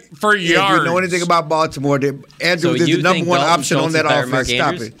 and went for yards. If you know anything about Baltimore, Andrews is you the number think 1 Dalton option on Schultz that is better than offense. Mark Stop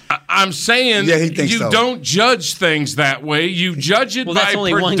Andrews? it. I'm saying Yeah, he thinks you so. don't judge things that way. You judge it Well, that's by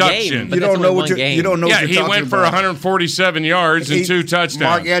only one production. game, but You that's don't know only what one you're. game. You don't know. Yeah, what he you're went talking for about. 147 yards and 2 touchdowns.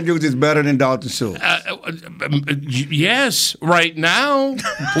 Mark Andrews is better than Dalton Schultz. Yes, right now.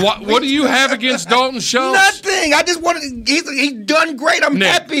 What do you have against Dalton Schultz? Nothing. I just wanted. He's done great. I'm Nick,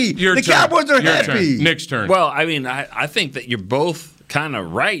 happy. your The turn. Cowboys are Your happy. turn. Nick's turn. Well, I mean, I think that you're both kind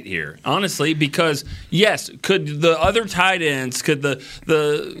of right here, honestly, because yes, could the other tight ends, could the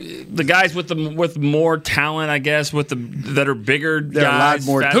guys with more talent, I guess, that are bigger They're a lot guys,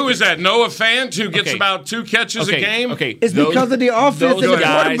 more- faster- Who is that? Noah Fant, who gets Okay. about 2 catches a game? Okay, It's because of the offense those and the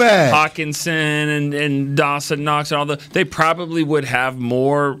guys, quarterback. Hawkinson and Dawson Knox and all they probably would have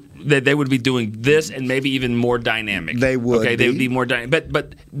more. That they would be doing this and maybe even more dynamic. They would. Okay, they would be more dynamic.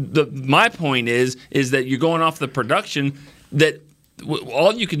 But my point is that you're going off the production that.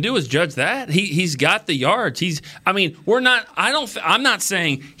 All you can do is judge that. He's got the yards. I'm not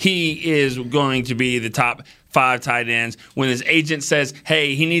saying he is going to be the top 5 tight ends when his agent says,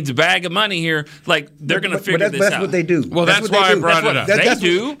 "Hey, he needs a bag of money here." Like they're going to figure this out. That's what they do. Well, that's what why they I do. brought it up. That's They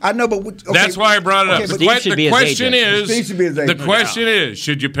do. what- I know, but okay, That's why I brought it up. okay, but Steve should be his question agent. Steve should be his agent. The question is,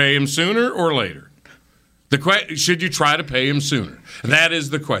 should you pay him sooner or later? Should you try to pay him sooner? That is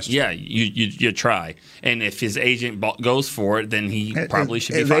the question. Yeah, you try, and if his agent goes for it, then he probably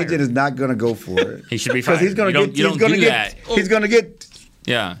should be his fired. agent is not going to go for it. He should be because fired. he's going to get. You He's don't going to do get. that. He's going to get.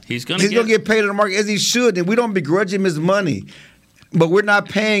 Yeah, he's going He's to going to get paid on the market as he should, and we don't begrudge him his money. But we're not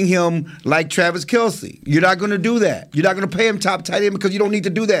paying him like Travis Kelce. You're not going to do that. You're not going to pay him top tight end because you don't need to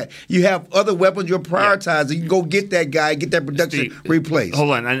do that. You have other weapons you're prioritizing. You can go get that guy, get that production replaced.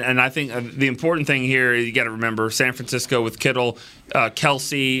 Hold on, and I think the important thing here is you got to remember San Francisco with Kittle,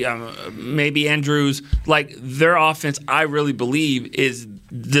 Kelce, maybe Andrews. Like their offense, I really believe is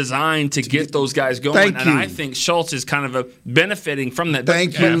designed to get those guys going. Thank and you. I think Schultz is kind of benefiting from that.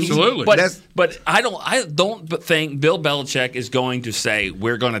 Thank you. Absolutely. But I don't think Bill Belichick is going to say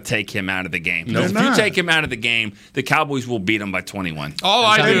we're going to take him out of the game. No, if they're you not. take him out of the game, the Cowboys will beat them by 21. All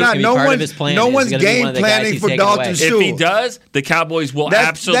I do not. is No part of one's his plan. no He's one's gonna be one game of the guys planning he's for taking Dalton away. Schultz. If he does, the Cowboys will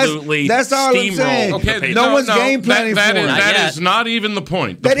absolutely that's all I'm steamroll. saying. Okay, the Patriots. No one's game planning that for him. That is not even the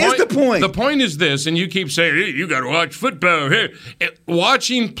point. That is the point. The point is this, and you keep saying, hey, you got to watch football. Hey,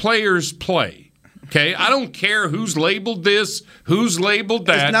 watching players play. Okay, I don't care who's labeled this, who's labeled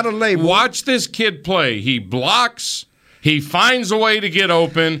that. It's not a label. Watch this kid play. He blocks. He finds a way to get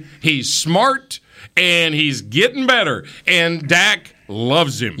open. He's smart, and he's getting better. And Dak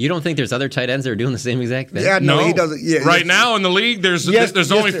loves him. You don't think there's other tight ends that are doing the same exact thing? Yeah, no, he doesn't. Yeah, right now in the league, there's Yes,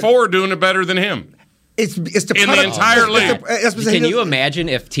 only sir. 4 doing it better than him. It's the In the product- entire league. Can you imagine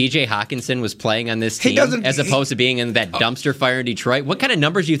if T.J. Hawkinson was playing on this team as opposed to being in that dumpster fire in Detroit? What kind of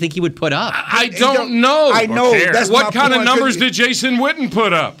numbers do you think he would put up? I don't know. I know. That's what my kind of point. numbers did Jason Witten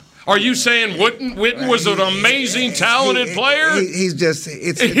put up? Are you saying Witten was an amazing, talented player? He's just.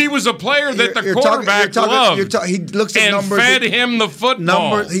 He was a player that the you're quarterback loved. he looks at and numbers. fed him the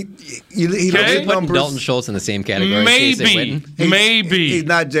football. Numbers. He looks Putting at numbers. Dalton Schultz in the same category. Jason Maybe. Witten? Maybe. He's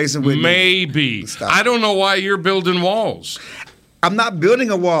not Jason Witten. Maybe. I don't know why you're building walls. I'm not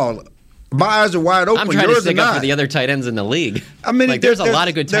building a wall. My eyes are wide open. I'm trying Yours to stick are up not. for the other tight ends in the league. I mean, like there's a lot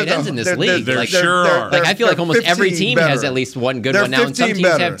of good tight ends in this league. There Like, sure are. Like I feel like almost every 15 team has better. at least one good They're one now, and some 15 teams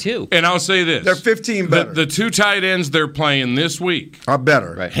better. have 2. And I'll say this. They're 15 better. The 2 tight ends they're playing this week are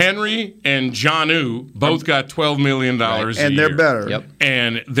better. Right. Henry and Jonnu both got $12 million a year. And they're better. Yep.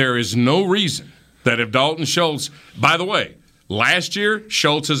 And there is no reason that if Dalton Schultz, by the way, last year,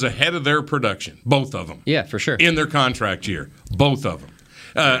 Schultz is ahead of their production, both of them. Yeah, for sure. In their contract year, both of them.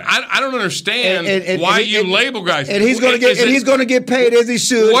 I don't understand why you label guys. And he's going to get paid as he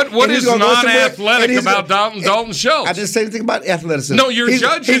should. What is non-athletic about Dalton Schultz? I didn't say anything about athleticism. No, you're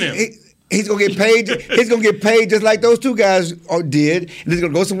judging him. He's gonna get paid. He's gonna get paid just like those two guys did. And he's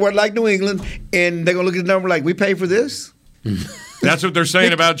gonna go somewhere like New England, and they're gonna look at the number like, we paid for this. That's what they're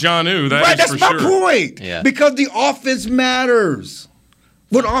saying about Jonnu. That's my point. Yeah. Because the offense matters.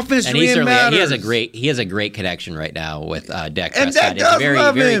 What offense really matters? He has a great connection right now with Dak and Prescott.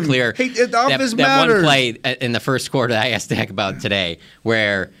 It's very clear. The offense that matters. One play in the first quarter that I asked Dak about today,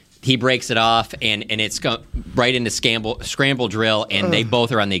 where he breaks it off, and it's right into scramble drill, and they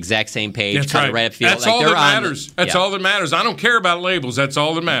both are on the exact same page. That's right. Up field. That's all that matters. That's all that matters. I don't care about labels. That's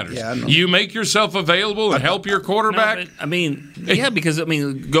all that matters. Yeah, you make yourself available and help your quarterback. No, because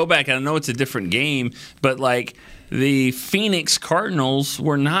go back. I know it's a different game, but the Phoenix Cardinals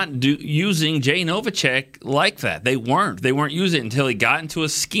were not using Jay Novacek like that. They weren't. They weren't using it until he got into a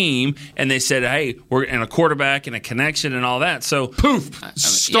scheme, and they said, "Hey, we're in a quarterback and a connection and all that." So poof,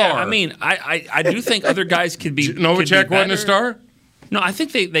 star. Yeah, I do think other guys could be. Novacek wasn't a star. No, I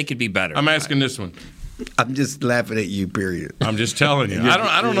think they could be better. I'm asking this one. I'm just laughing at you. Period. I'm just telling you.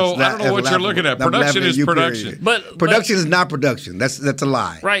 I don't know what you're looking at. Production is production. But production is not production. That's a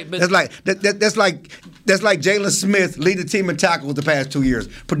lie. Right. But that's like Jalen Smith leading the team in tackles the past 2 years.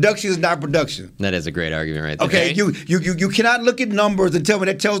 Production is not production. That is a great argument right there. Okay. You cannot look at numbers and tell me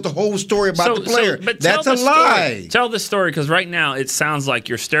that tells the whole story about the player. That's a lie. Tell the story, because right now it sounds like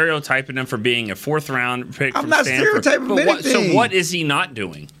you're stereotyping him for being a 4th round pick. I'm not stereotyping anything. So what is he not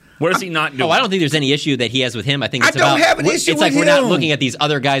doing? What is he not doing? I don't think there's any issue that he has with him. I think it's don't have an issue it's like with we're not him. looking at these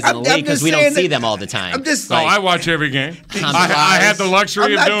other guys in the league because we don't see them all the time. I'm just I watch every game. I had the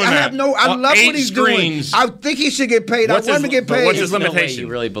luxury of doing that. I love what he's doing. I think he should get paid. I want him to get paid. What's his limitation? You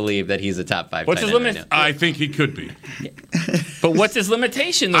really believe that he's a top 5 What's his limit? Right I think he could be. But what's his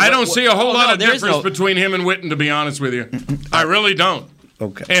limitation? I don't see a whole lot of difference between him and Witten, to be honest with you. I really don't.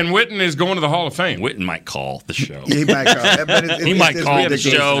 Okay. And Witten is going to the Hall of Fame. Witten might call the show. He might call. He might call the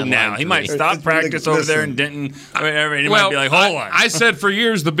show now. He might stop practice over there in Denton. Whatever. He might be like, hold on. I said for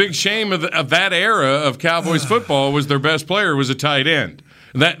years the big shame of that era of Cowboys football was their best player was a tight end.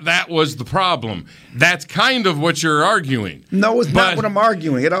 That was the problem. That's kind of what you're arguing. No, it's not what I'm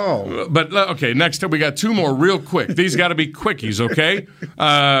arguing at all. But, okay, next up we got 2 more real quick. These got to be quickies, okay?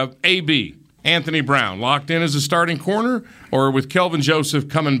 AB. Anthony Brown locked in as a starting corner, or with Kelvin Joseph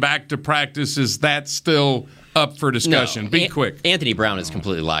coming back to practice, is that still up for discussion? No, be quick. Anthony Brown is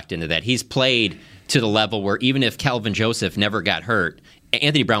completely locked into that. He's played to the level where even if Kelvin Joseph never got hurt,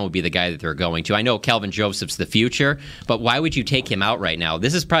 Anthony Brown would be the guy that they're going to. I know Kelvin Joseph's the future, but why would you take him out right now?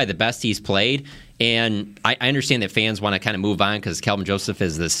 This is probably the best he's played. And I understand that fans want to kind of move on because Kelvin Joseph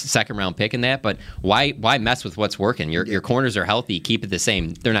is the 2nd-round pick in that. But why mess with what's working? Your corners are healthy. Keep it the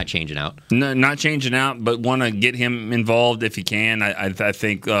same. They're not changing out. No, not changing out, but want to get him involved if he can. I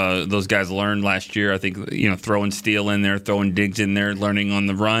think those guys learned last year. I think throwing Steele in there, throwing Diggs in there, learning on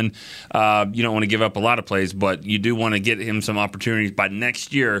the run. You don't want to give up a lot of plays, but you do want to get him some opportunities. By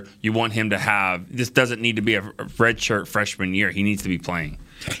next year, you want him to have. This doesn't need to be a redshirt freshman year. He needs to be playing.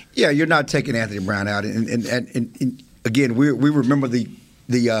 Yeah, you're not taking Anthony Brown out, and again, we remember the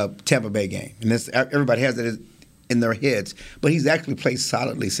Tampa Bay game, and everybody has that in their heads. But he's actually played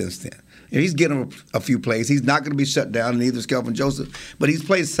solidly since then. He's getting a few plays. He's not going to be shut down, and neither is Kelvin Joseph. But he's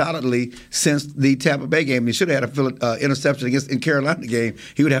played solidly since the Tampa Bay game. He should have had an interception in Carolina game.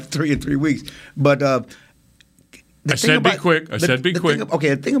 He would have 3 in 3 weeks. But I said be quick.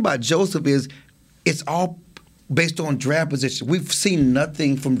 The thing about Joseph is it's all based on draft position. We've seen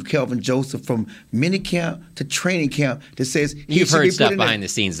nothing from Kelvin Joseph from minicamp to training camp that says You've heard stuff behind the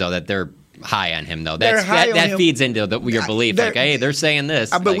scenes, though, that they're high on him, though. That feeds into your belief. Like, hey, they're saying this.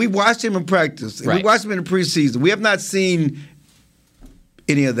 But we watched him in practice. Right. We watched him in the preseason. We have not seen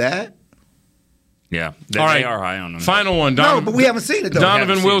any of that. Yeah, they are high on him. Final one. No, but we haven't seen it, though.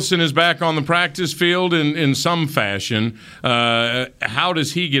 Donovan Wilson is back on the practice field in some fashion. How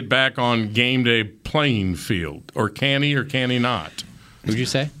does he get back on game day playing field? Or can he not? Who'd you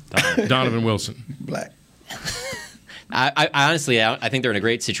say? Donovan Wilson. Black. I honestly, I think they're in a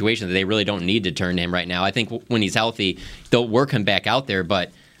great situation that they really don't need to turn to him right now. I think when he's healthy, they'll work him back out there,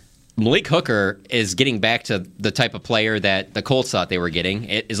 but Malik Hooker is getting back to the type of player that the Colts thought they were getting,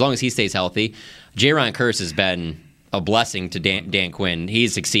 as long as he stays healthy. Jaron Kearse has been a blessing to Dan Quinn.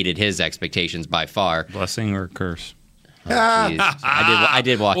 He's exceeded his expectations by far. Blessing or curse? Oh, I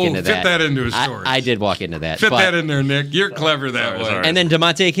did walk into that. Fit that into a story. I did walk into that. Fit that in there, Nick. You're clever that way. And then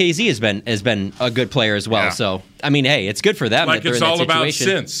DeMonte KZ has been a good player as well. Yeah. So I mean, hey, it's good for them. Like it's all about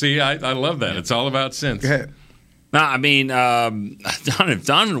sense. See, I love that. It's all about sense. Go ahead. No, I mean, if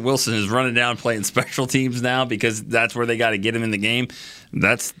Donovan Wilson is running down playing special teams now because that's where they got to get him in the game,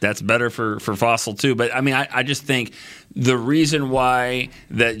 that's better for Fossil too. But I mean, I just think the reason why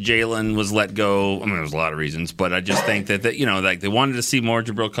that Jalen was let go, I mean, there's a lot of reasons, but I just think that like they wanted to see more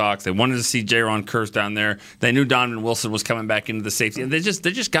Jabril Cox, they wanted to see Jaron Kearse down there. They knew Donovan Wilson was coming back into the safety, and they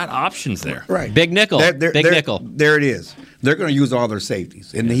just got options there. Right, big nickel, big nickel. There it is. They're going to use all their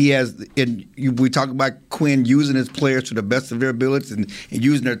safeties, and he has. And we talk about Quinn using his players to the best of their abilities and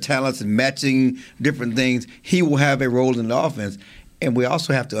using their talents and matching different things. He will have a role in the offense, and we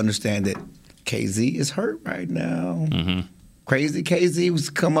also have to understand that KZ is hurt right now. Mm-hmm. Crazy KZ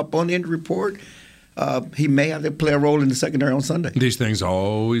was come up on the injury report. He may have to play a role in the secondary on Sunday. These things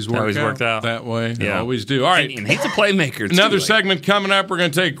always work out that way. They always do. All right. And he's a playmaker, too. Another segment coming up. We're going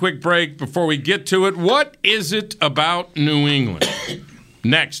to take a quick break before we get to it. What is it about New England?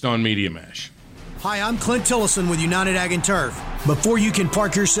 Next on Media Mash. Hi, I'm Clint Tillison with United Ag and Turf. Before you can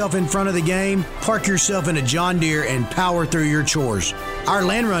park yourself in front of the game, park yourself in a John Deere and power through your chores. Our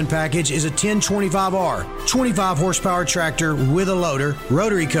Land Run package is a 1025R, 25 horsepower tractor with a loader,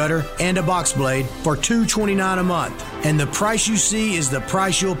 rotary cutter, and a box blade for $229 a month. And the price you see is the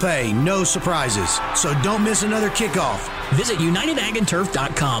price you'll pay, no surprises. So don't miss another kickoff. Visit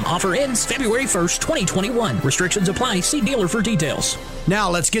UnitedAgAndTurf.com. Offer ends February 1st, 2021. Restrictions apply. See dealer for details.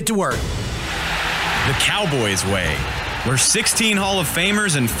 Now let's get to work. The Cowboys way, where 16 Hall of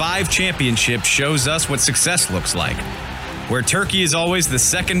Famers and 5 championships shows us what success looks like. Where turkey is always the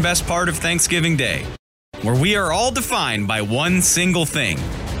second best part of Thanksgiving Day. Where we are all defined by one single thing,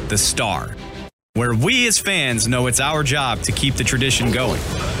 the star. Where we as fans know it's our job to keep the tradition going.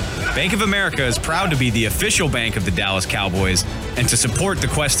 Bank of America is proud to be the official bank of the Dallas Cowboys and to support the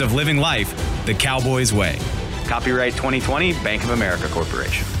quest of living life the Cowboys way. Copyright 2020, Bank of America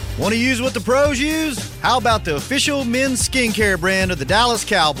Corporation. Want to use what the pros use? How about the official men's skincare brand of the Dallas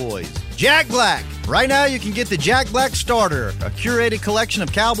Cowboys, Jack Black? Right now, you can get the Jack Black Starter, a curated collection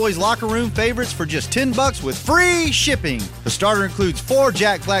of Cowboys locker room favorites for just $10 with free shipping. The starter includes 4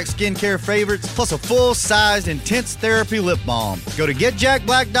 Jack Black skincare favorites, plus a full-sized intense therapy lip balm. Go to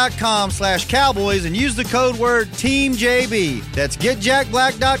getjackblack.com/Cowboys and use the code word TEAMJB. That's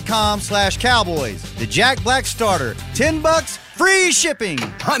getjackblack.com/Cowboys. The Jack Black Starter, $10, free shipping.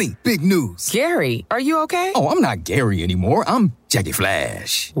 Honey, big news. Gary, are you okay? Oh, I'm not Gary anymore. I'm Jackie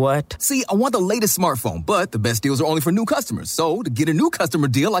Flash. What? See, I want the latest smartphone, but the best deals are only for new customers. So, to get a new customer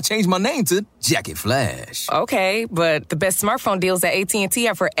deal, I changed my name to Jackie Flash. Okay, but the best smartphone deals at AT&T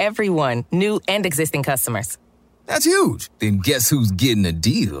are for everyone, new and existing customers. That's huge. Then guess who's getting a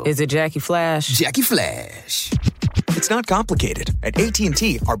deal? Is it Jackie Flash? Jackie Flash. It's not complicated. At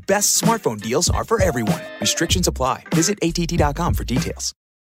AT&T, our best smartphone deals are for everyone. Restrictions apply. Visit att.com for details.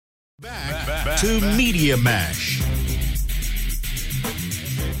 Back to Media Mash.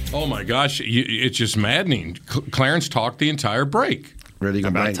 Oh my gosh, it's just maddening. Clarence talked the entire break. Really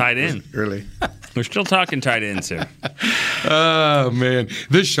about tight end. Really? We're still talking tight ends here. Oh, man.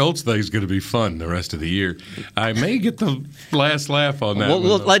 This Schultz thing is going to be fun the rest of the year. I may get the last laugh on that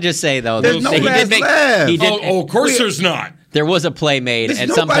one. Let's just say, though. There's no last laugh. Of course there's not. There was a play made at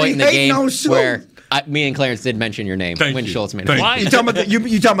some point in the game where me and Clarence did mention your name when Schultz made it. Why? You talking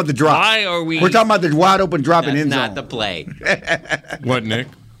about the drop? Why are we? We're talking about the wide open drop in end zone. Not the play. What, Nick?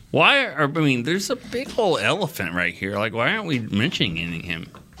 There's a big whole elephant right here. Like, why aren't we mentioning him?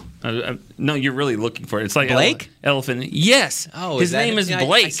 No, you're really looking for it. It's like Blake? Elephant. Yes. Oh, his name is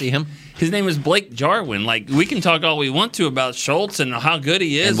Blake. I see him. His name is Blake Jarwin. Like, we can talk all we want to about Schultz and how good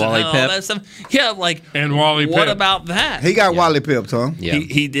he is and Wally all Pipp. that stuff. Yeah, like, and Wally what Pipp. about that? He got Wally Pipp, Tom. Yeah.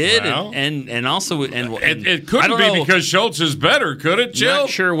 He did, well, and also it couldn't be because Schultz is better, could it, Jill? I'm not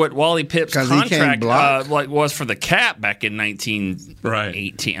sure what Wally Pipp's contract was for the cap back in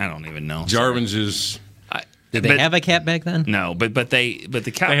 1918. I don't even know. Jarwin's is. Did they have a cap back then? No, but the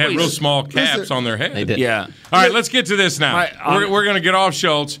Cowboys, they had real small caps on their head. They did. Yeah. All right, let's get to this now. Right, we're going to get off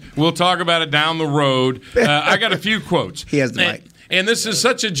Schultz. We'll talk about it down the road. I got a few quotes. He has the mic. And this is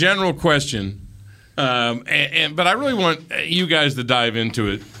such a general question, but I really want you guys to dive into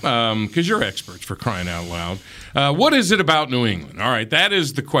it because you're experts, for crying out loud. What is it about New England? All right, that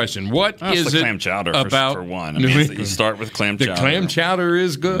is the question. What is it clam chowder about for one? New England? You start with clam chowder. The clam chowder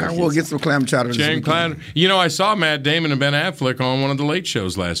is good. We'll get some clam chowder. You know, I saw Matt Damon and Ben Affleck on one of the late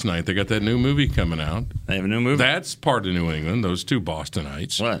shows last night. They got that new movie coming out. They have a new movie? That's part of New England, those two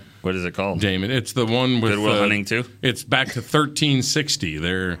Bostonites. What? What is it called? Damon. It's the one with Good Will Hunting too? It's back to 1360.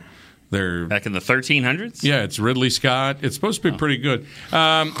 They're back in the 1300s? Yeah, it's Ridley Scott. It's supposed to be pretty good.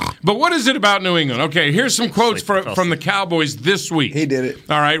 But what is it about New England? Okay, here's some quotes from the Cowboys this week. He did it.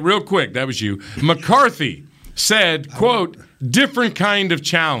 All right, real quick. That was you. McCarthy said, quote, different kind of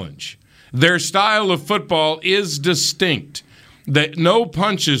challenge. Their style of football is distinct. That no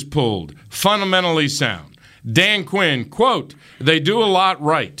punches pulled, fundamentally sound. Dan Quinn, quote, they do a lot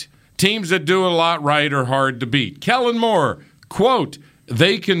right. Teams that do a lot right are hard to beat. Kellen Moore, quote,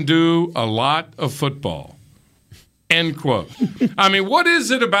 they can do a lot of football. End quote. I mean, what is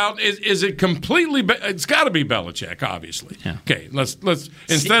it about? Is it completely? It's got to be Belichick, obviously. Yeah. Okay, let's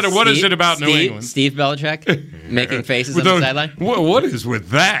instead of what is it about New England? Steve Belichick making faces on the sideline. What is with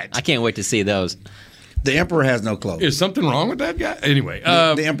that? I can't wait to see those. The Emperor has no clothes. Is something wrong with that guy? Anyway,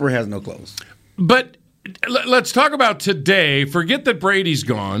 the Emperor has no clothes. But let's talk about today. Forget that Brady's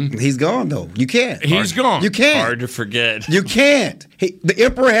gone. He's gone, though. You can't. He's gone. You can't. Hard to forget. You can't. The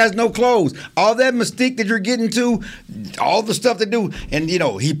Emperor has no clothes. All that mystique that you're getting to, all the stuff they do, and,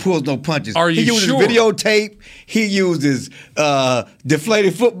 he pulls no punches. Are you sure? He uses videotape. He uses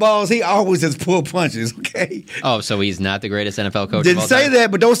deflated footballs. He always has pulled punches, okay? Oh, so he's not the greatest NFL coach Didn't of all say time?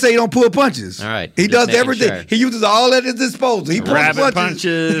 that, but don't say he don't pull punches. All right. He does everything. Sure. He uses all at his disposal. He pulls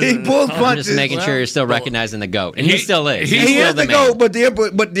punches. He pulls punches. I'm just making sure you're still recognizing the GOAT. And he still is. He is the GOAT, but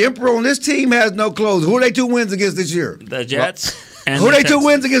the Emperor on this team has no clothes. Who are they 2 wins against this year? The Jets. Who are they 2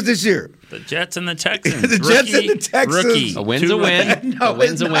 wins against this year? The Jets and the Texans. The Jets and the Texans. Rookie. A win's a win. No, a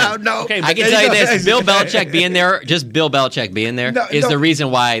win's a win. No. Okay, I can tell you this: Bill Belichick being there, just Bill Belichick being there, is the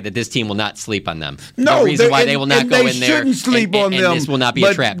reason why that this team will not sleep on them. No, the reason why they will not go in there. They shouldn't sleep on them. And this will not be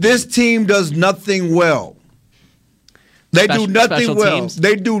a trap. This team does nothing well. They do nothing well. Teams.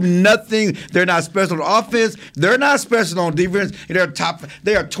 They do nothing. They're not special on offense. They're not special on defense. They are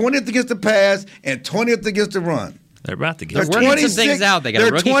 20th against the pass and 20th against the run. They're about to get. They're working some things out. They got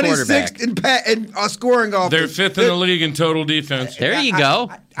a rookie quarterback. They're 26th in scoring offense. They're fifth in the league in total defense. There you go.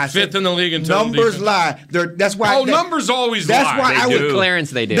 Fifth in the league in total numbers defense. lie. That's why. Numbers always lie. That's why they do.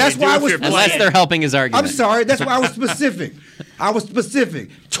 Clarence, they do. That's why I was unless they're helping his argument. I'm sorry. That's why I was specific.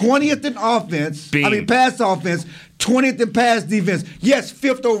 20th in offense. Pass offense. 20th in pass defense. Yes,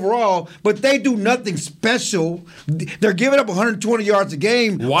 5th overall, but they do nothing special. They're giving up 120 yards a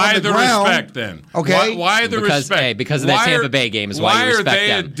game. Why on the ground. Respect then? Okay. Why the respect? Hey, because of that Tampa Bay game is why you respect them.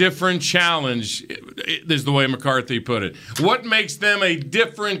 Why are they a different challenge? Is the way McCarthy put it. What makes them a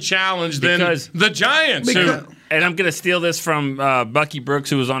different challenge than the Giants? And I'm going to steal this from Bucky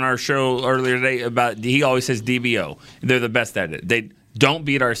Brooks, who was on our show earlier today. He always says DBO. They're the best at it. They don't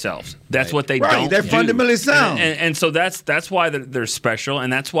beat ourselves. That's what they don't They're do. fundamentally sound. And so that's why they're special,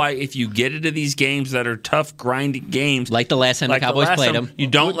 and that's why if you get into these games that are tough, grinding games, like the last time the Cowboys played them, you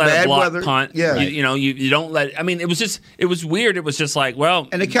don't let a block punt. Yeah. You don't let. I mean, it was weird. It was just like, well,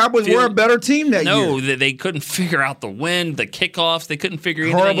 and the Cowboys were a better team that year. No, they couldn't figure out the wind, the kickoffs. They couldn't figure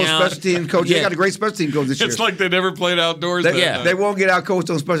anything out. Horrible special team coach. They got a great special team coach this year. It's like they never played outdoors. They won't get out coached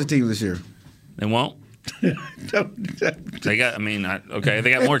on special teams this year. They won't. They got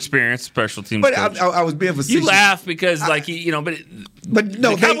more experience, special teams. But coach. I was being facetious. You laugh because, but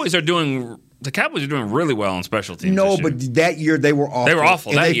no, the Cowboys are doing really well on special teams. No, but that year they were awful. They were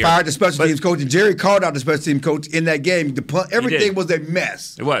awful. And that they year. fired the special teams coach, and Jerry called out the special team coach in that game. Everything was a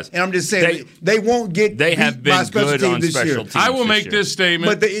mess. It was. And I'm just saying they won't get. They have been good on special teams. I will make this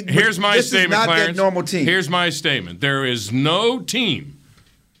statement. Here's my statement, not Clarence. That normal team. Here's my statement. There is no team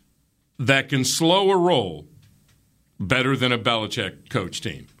that can slow a roll better than a Belichick coach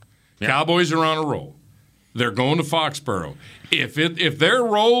team. Yeah. Cowboys are on a roll. They're going to Foxborough. If their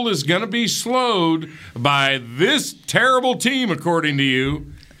roll is going to be slowed by this terrible team, according to you,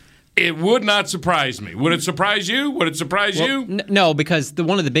 it would not surprise me. Would it surprise you? Would it surprise you? No, because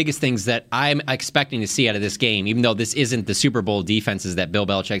one of the biggest things that I'm expecting to see out of this game, even though this isn't the Super Bowl defenses that Bill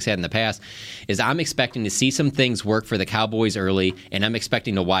Belichick's had in the past, is I'm expecting to see some things work for the Cowboys early, and I'm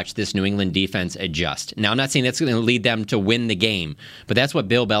expecting to watch this New England defense adjust. Now, I'm not saying that's going to lead them to win the game, but that's what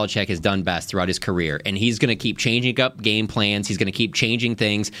Bill Belichick has done best throughout his career, and he's going to keep changing up game plans. He's going to keep changing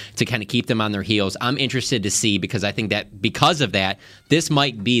things to kind of keep them on their heels. I'm interested to see, because I think that because of that, this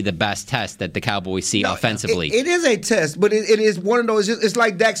might be the best test that the Cowboys see offensively. It is a test, but it is one of those. It's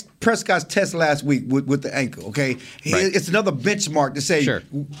like Dak Prescott's test last week with the ankle. Okay, It's another benchmark to say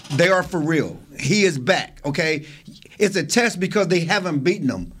they are for real. He is back. Okay, it's a test because they haven't beaten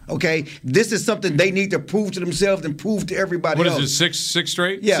them. Okay, this is something they need to prove to themselves and prove to everybody else. What is it? Six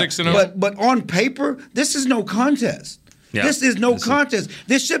straight? Yeah, 6-0. But on paper, this is no contest. Yeah. This is no contest.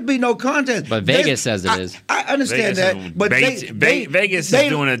 This should be no contest. But Vegas says it is. I understand that, but Vegas is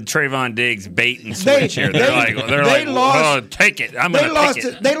doing a Trayvon Diggs bait and switch here. They're like, oh, take it. I'm going to take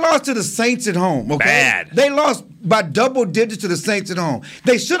it. They lost to the Saints at home. Okay? Bad. They lost by double digits to the Saints at home.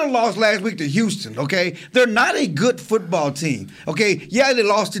 They should have lost last week to Houston. Okay, they're not a good football team. Okay, yeah, they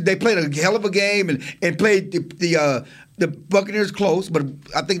lost it. They played a hell of a game and played the Buccaneers close, but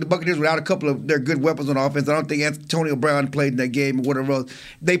I think the Buccaneers without a couple of their good weapons on offense. I don't think Antonio Brown played in that game or whatever else.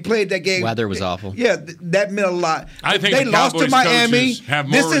 They played that game. Weather was awful. Yeah, that meant a lot. I think they the lost Cowboys to Miami. Coaches have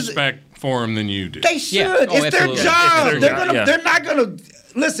more respect for him than you do. They should. Yeah. Oh, it's their absolutely. job. It's their job. They're not going to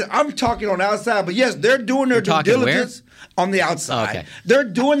listen. I'm talking on the outside, but yes, they're doing their due diligence. On the outside. Okay. They're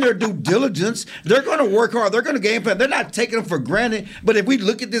doing their due diligence. They're going to work hard. They're going to game plan. They're not taking them for granted. But if we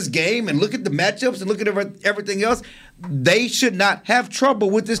look at this game and look at the matchups and look at everything else, they should not have trouble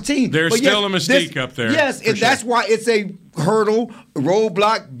with this team. There's still a mystique up there. Yes, and that's why it's a hurdle,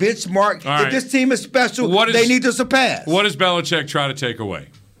 roadblock, benchmark. All right. If this team is special, they need to surpass. What does Belichick try to take away?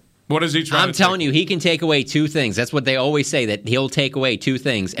 What does he try to I'm telling you, he can take away two things. That's what they always say, that he'll take away two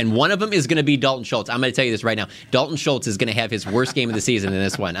things. And one of them is going to be Dalton Schultz. I'm going to tell you this right now. Dalton Schultz is going to have his worst game of the season in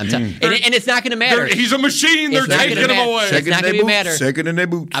this one. And it's not going to matter. He's a machine. They're taking him away. Second it's not going to matter. Second in their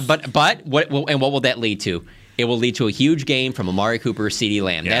boots. But what will that lead to? It will lead to a huge game from Amari Cooper, CeeDee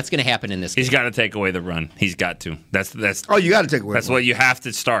Lamb. Yeah. That's going to happen in this game. He's got to take away the run. He's got to. That's. Oh, you got to take away. That's what you have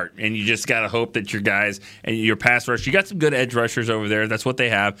to start, and you just got to hope that your guys and your pass rush. You got some good edge rushers over there. That's what they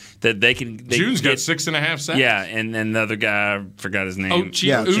have. That they can. June's got 6.5 sacks. Yeah, and the other guy, I forgot his name.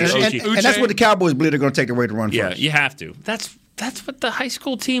 Uche. And that's what the Cowboys believe they're going to take away the run. Yeah, first. you have to. That's what the high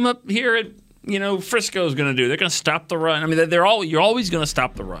school team up here at Frisco is going to do. They're going to stop the run. I mean, you're always going to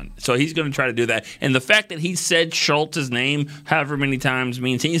stop the run. So he's going to try to do that. And the fact that he said Schultz's name however many times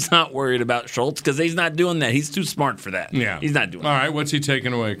means he's not worried about Schultz because he's not doing that. He's too smart for that. Yeah, he's not doing. All right, what's he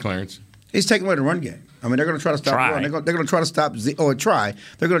taking away, Clarence? He's taking away the run game. I mean, they're going to try to stop the run. They're going to try to stop Zeke. They're going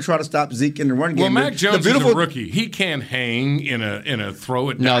to try to stop Zeke in the run game. Well, Mac Jones is a rookie. He can't hang in a throw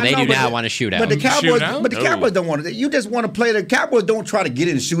it down. No, they do not want to shoot out. But the Cowboys don't want it. You just want to play. The Cowboys don't try to get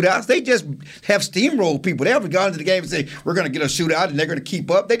in shootouts. They just have steamrolled people. They haven't gone into the game and say, we're going to get a shootout and they're going to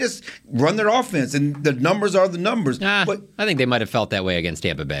keep up. They just run their offense, and the numbers are the numbers. But I think they might have felt that way against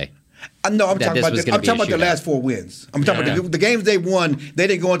Tampa Bay. No, I'm talking about their last 4 wins. I'm talking about the games they won. They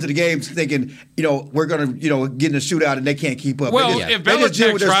didn't go into the games thinking, we're going to get in a shootout and they can't keep up. Well, if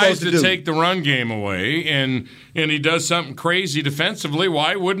Belichick tries to take the run game away and he does something crazy defensively,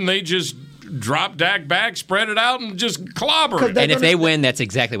 why wouldn't they just drop Dak back, spread it out, and just clobber it? And if they win, that's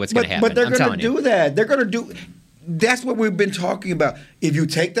exactly what's going to happen. But they're going to do that. They're going to do. That's what we've been talking about. If you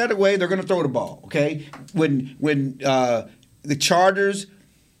take that away, they're going to throw the ball. Okay, when the Chargers.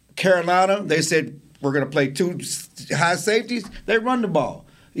 Carolina, they said we're going to play 2 high safeties. They run the ball.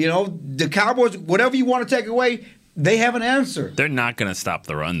 The Cowboys, whatever you want to take away, they have an answer. They're not going to stop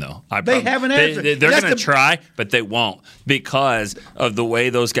the run, though. They have an answer. They're going to try, but they won't because of the way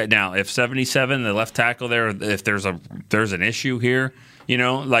those guys. Now, if 77, the left tackle there, if there's an issue here,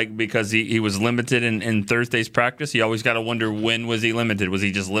 because he was limited in Thursday's practice, you always got to wonder when was he limited? Was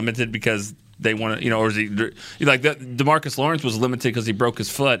he just limited because they want to, or is he like DeMarcus Lawrence was limited because he broke his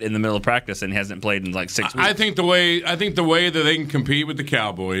foot in the middle of practice and hasn't played in like 6 weeks. I think the way that they can compete with the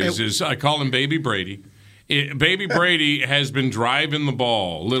Cowboys is I call him Baby Brady. Baby Brady has been driving the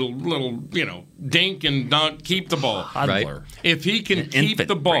ball, little dink and dunk, keep the ball. Right. If he can keep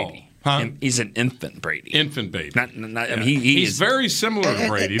the ball. Brady. Huh? He's an infant Brady. Infant baby. He's very similar to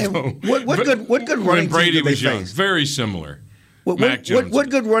Brady, though. What good running when Brady team do they was young? face? Very similar. What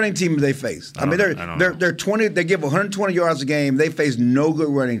good running team do they face? I mean, they're 20. They give 120 yards a game. They face no good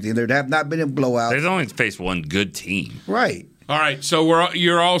running team. They have not been in blowouts. They've only faced one good team. Right. All right, so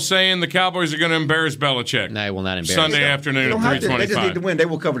you're all saying the Cowboys are going to embarrass Belichick. No, they will not embarrass Sunday afternoon at 3:25. They just need to win. They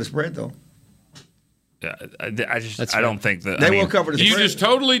will cover the spread, though. Yeah, I don't think that they will cover the spread. You just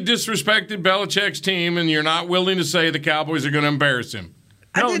totally disrespected Belichick's team, and you're not willing to say the Cowboys are going to embarrass him.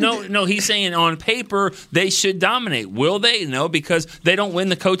 No. He's saying on paper they should dominate. Will they? No, because they don't win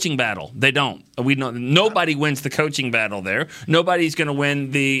the coaching battle. They don't. We know nobody wins the coaching battle there. Nobody's going to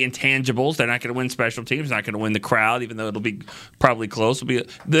win the intangibles. They're not going to win special teams. They're not going to win the crowd, even though it'll be probably close. They're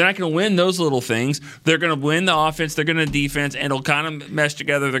not going to win those little things. They're going to win the offense. They're going to defense, and it'll kind of mesh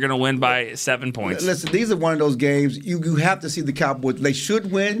together. They're going to win by 7 points. Listen, these are one of those games you have to see the Cowboys. They should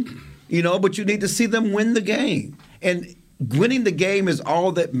win, but you need to see them win the game. And winning the game is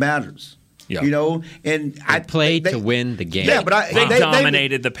all that matters. Yeah. And I played to win the game. Yeah, but they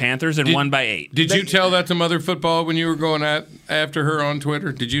dominated the Panthers and won by 8. Did you tell that to Mother Football when you were going after her on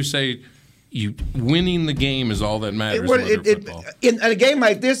Twitter? Did you say winning the game is all that matters. In a game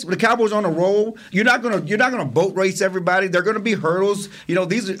like this, with the Cowboys on a roll, you're not gonna boat race everybody. They're gonna be hurdles.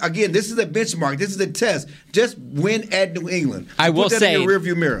 This is a benchmark. This is a test. Just win at New England. I will say, in your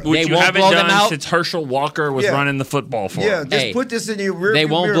rearview mirror. Which you haven't done since Herschel Walker was running the football for them. Just put this in your rearview mirror. They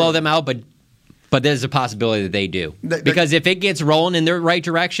won't blow them out, but there's a possibility that they do. Because if it gets rolling in the right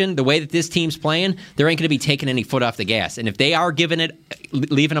direction, the way that this team's playing, there ain't going to be taking any foot off the gas. And if they are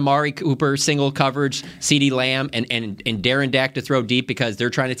leaving Amari Cooper single coverage, CeeDee Lamb, and Darren Dak to throw deep because they're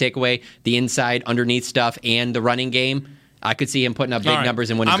trying to take away the inside, underneath stuff and the running game, I could see him putting up big numbers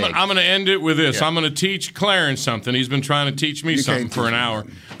and winning big. I'm going to end it with this. Yeah. I'm going to teach Clarence something. He's been trying to teach me something for an hour.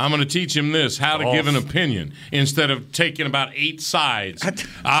 I'm going to teach him this, how to give an opinion instead of taking about 8 sides.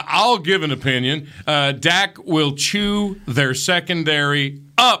 I'll give an opinion. Dak will chew their secondary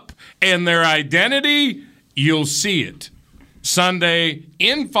up, and their identity, you'll see it. Sunday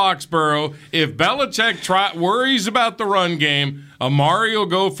in Foxborough, if Belichick worries about the run game, Amari will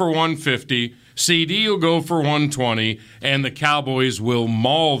go for 150. CD will go for 120, and the Cowboys will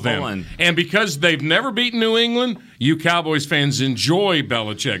maul them. And because they've never beaten New England, you Cowboys fans enjoy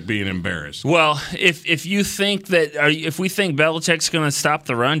Belichick being embarrassed. Well, if you think that, if we think Belichick's going to stop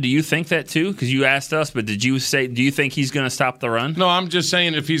the run, do you think that too? Because you asked us, but did you say, do you think he's going to stop the run? No, I'm just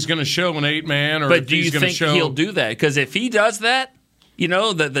saying if he's going to show an 8-man, or but if do he's you going to think show, he'll do that? Because if he does that, the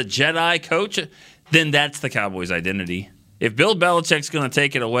Jedi coach, then that's the Cowboys' identity. If Bill Belichick's going to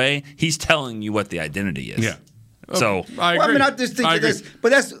take it away, he's telling you what the identity is. Yeah. So I agree. I just think this,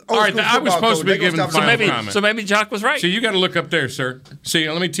 but that's all right. I was supposed to be giving final comment. So maybe Jock was right. So you got to look up there, sir. See,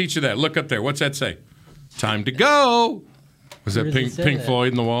 let me teach you that. Look up there. What's that say? Time to go. Was that Pink Floyd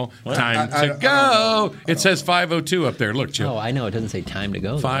in the wall? What? Time to go. It says 5:02 up there. Look, Chip. Oh, I know. It doesn't say time to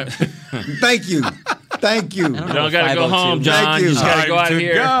go. Thank you. Thank you. You don't got to go home, John. You just got to go out of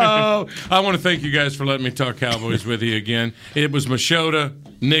here. Go. I want to thank you guys for letting me talk Cowboys with you again. It was Machota,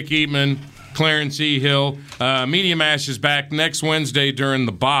 Nick Eatman, Clarence E. Hill. Media Mash is back next Wednesday during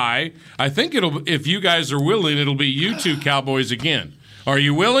the bye. I think if you guys are willing, it'll be you two Cowboys again. Are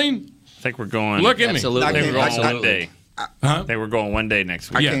you willing? I think we're going. Look at absolutely. me. I think we're going one day. Huh? They were going one day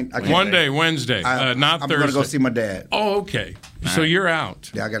next week. I can't one day, Wednesday, not Thursday. I'm going to go see my dad. Oh, okay. So you're out.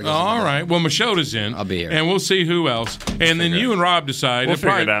 Yeah, I got to go. All right. Well, Machota's in. I'll be here. And we'll see who else. And then you and Rob decide. We'll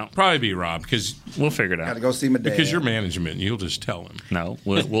figure it out. Probably be Rob, because we'll figure it out. Got to go see my dad. Because you're management. You'll just tell him. No,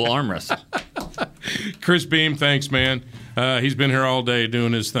 we'll arm wrestle. Chris Beam, thanks, man. He's been here all day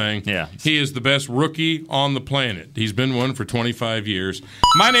doing his thing. Yeah. He is the best rookie on the planet. He's been one for 25 years.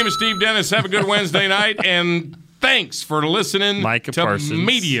 My name is Steve Dennis. Have a good Wednesday night, and thanks for listening Micah to Parsons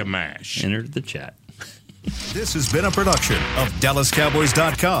Media Mash. Entered the chat. This has been a production of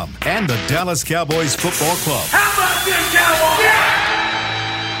DallasCowboys.com and the Dallas Cowboys Football Club. How about this, Cowboys? Yeah!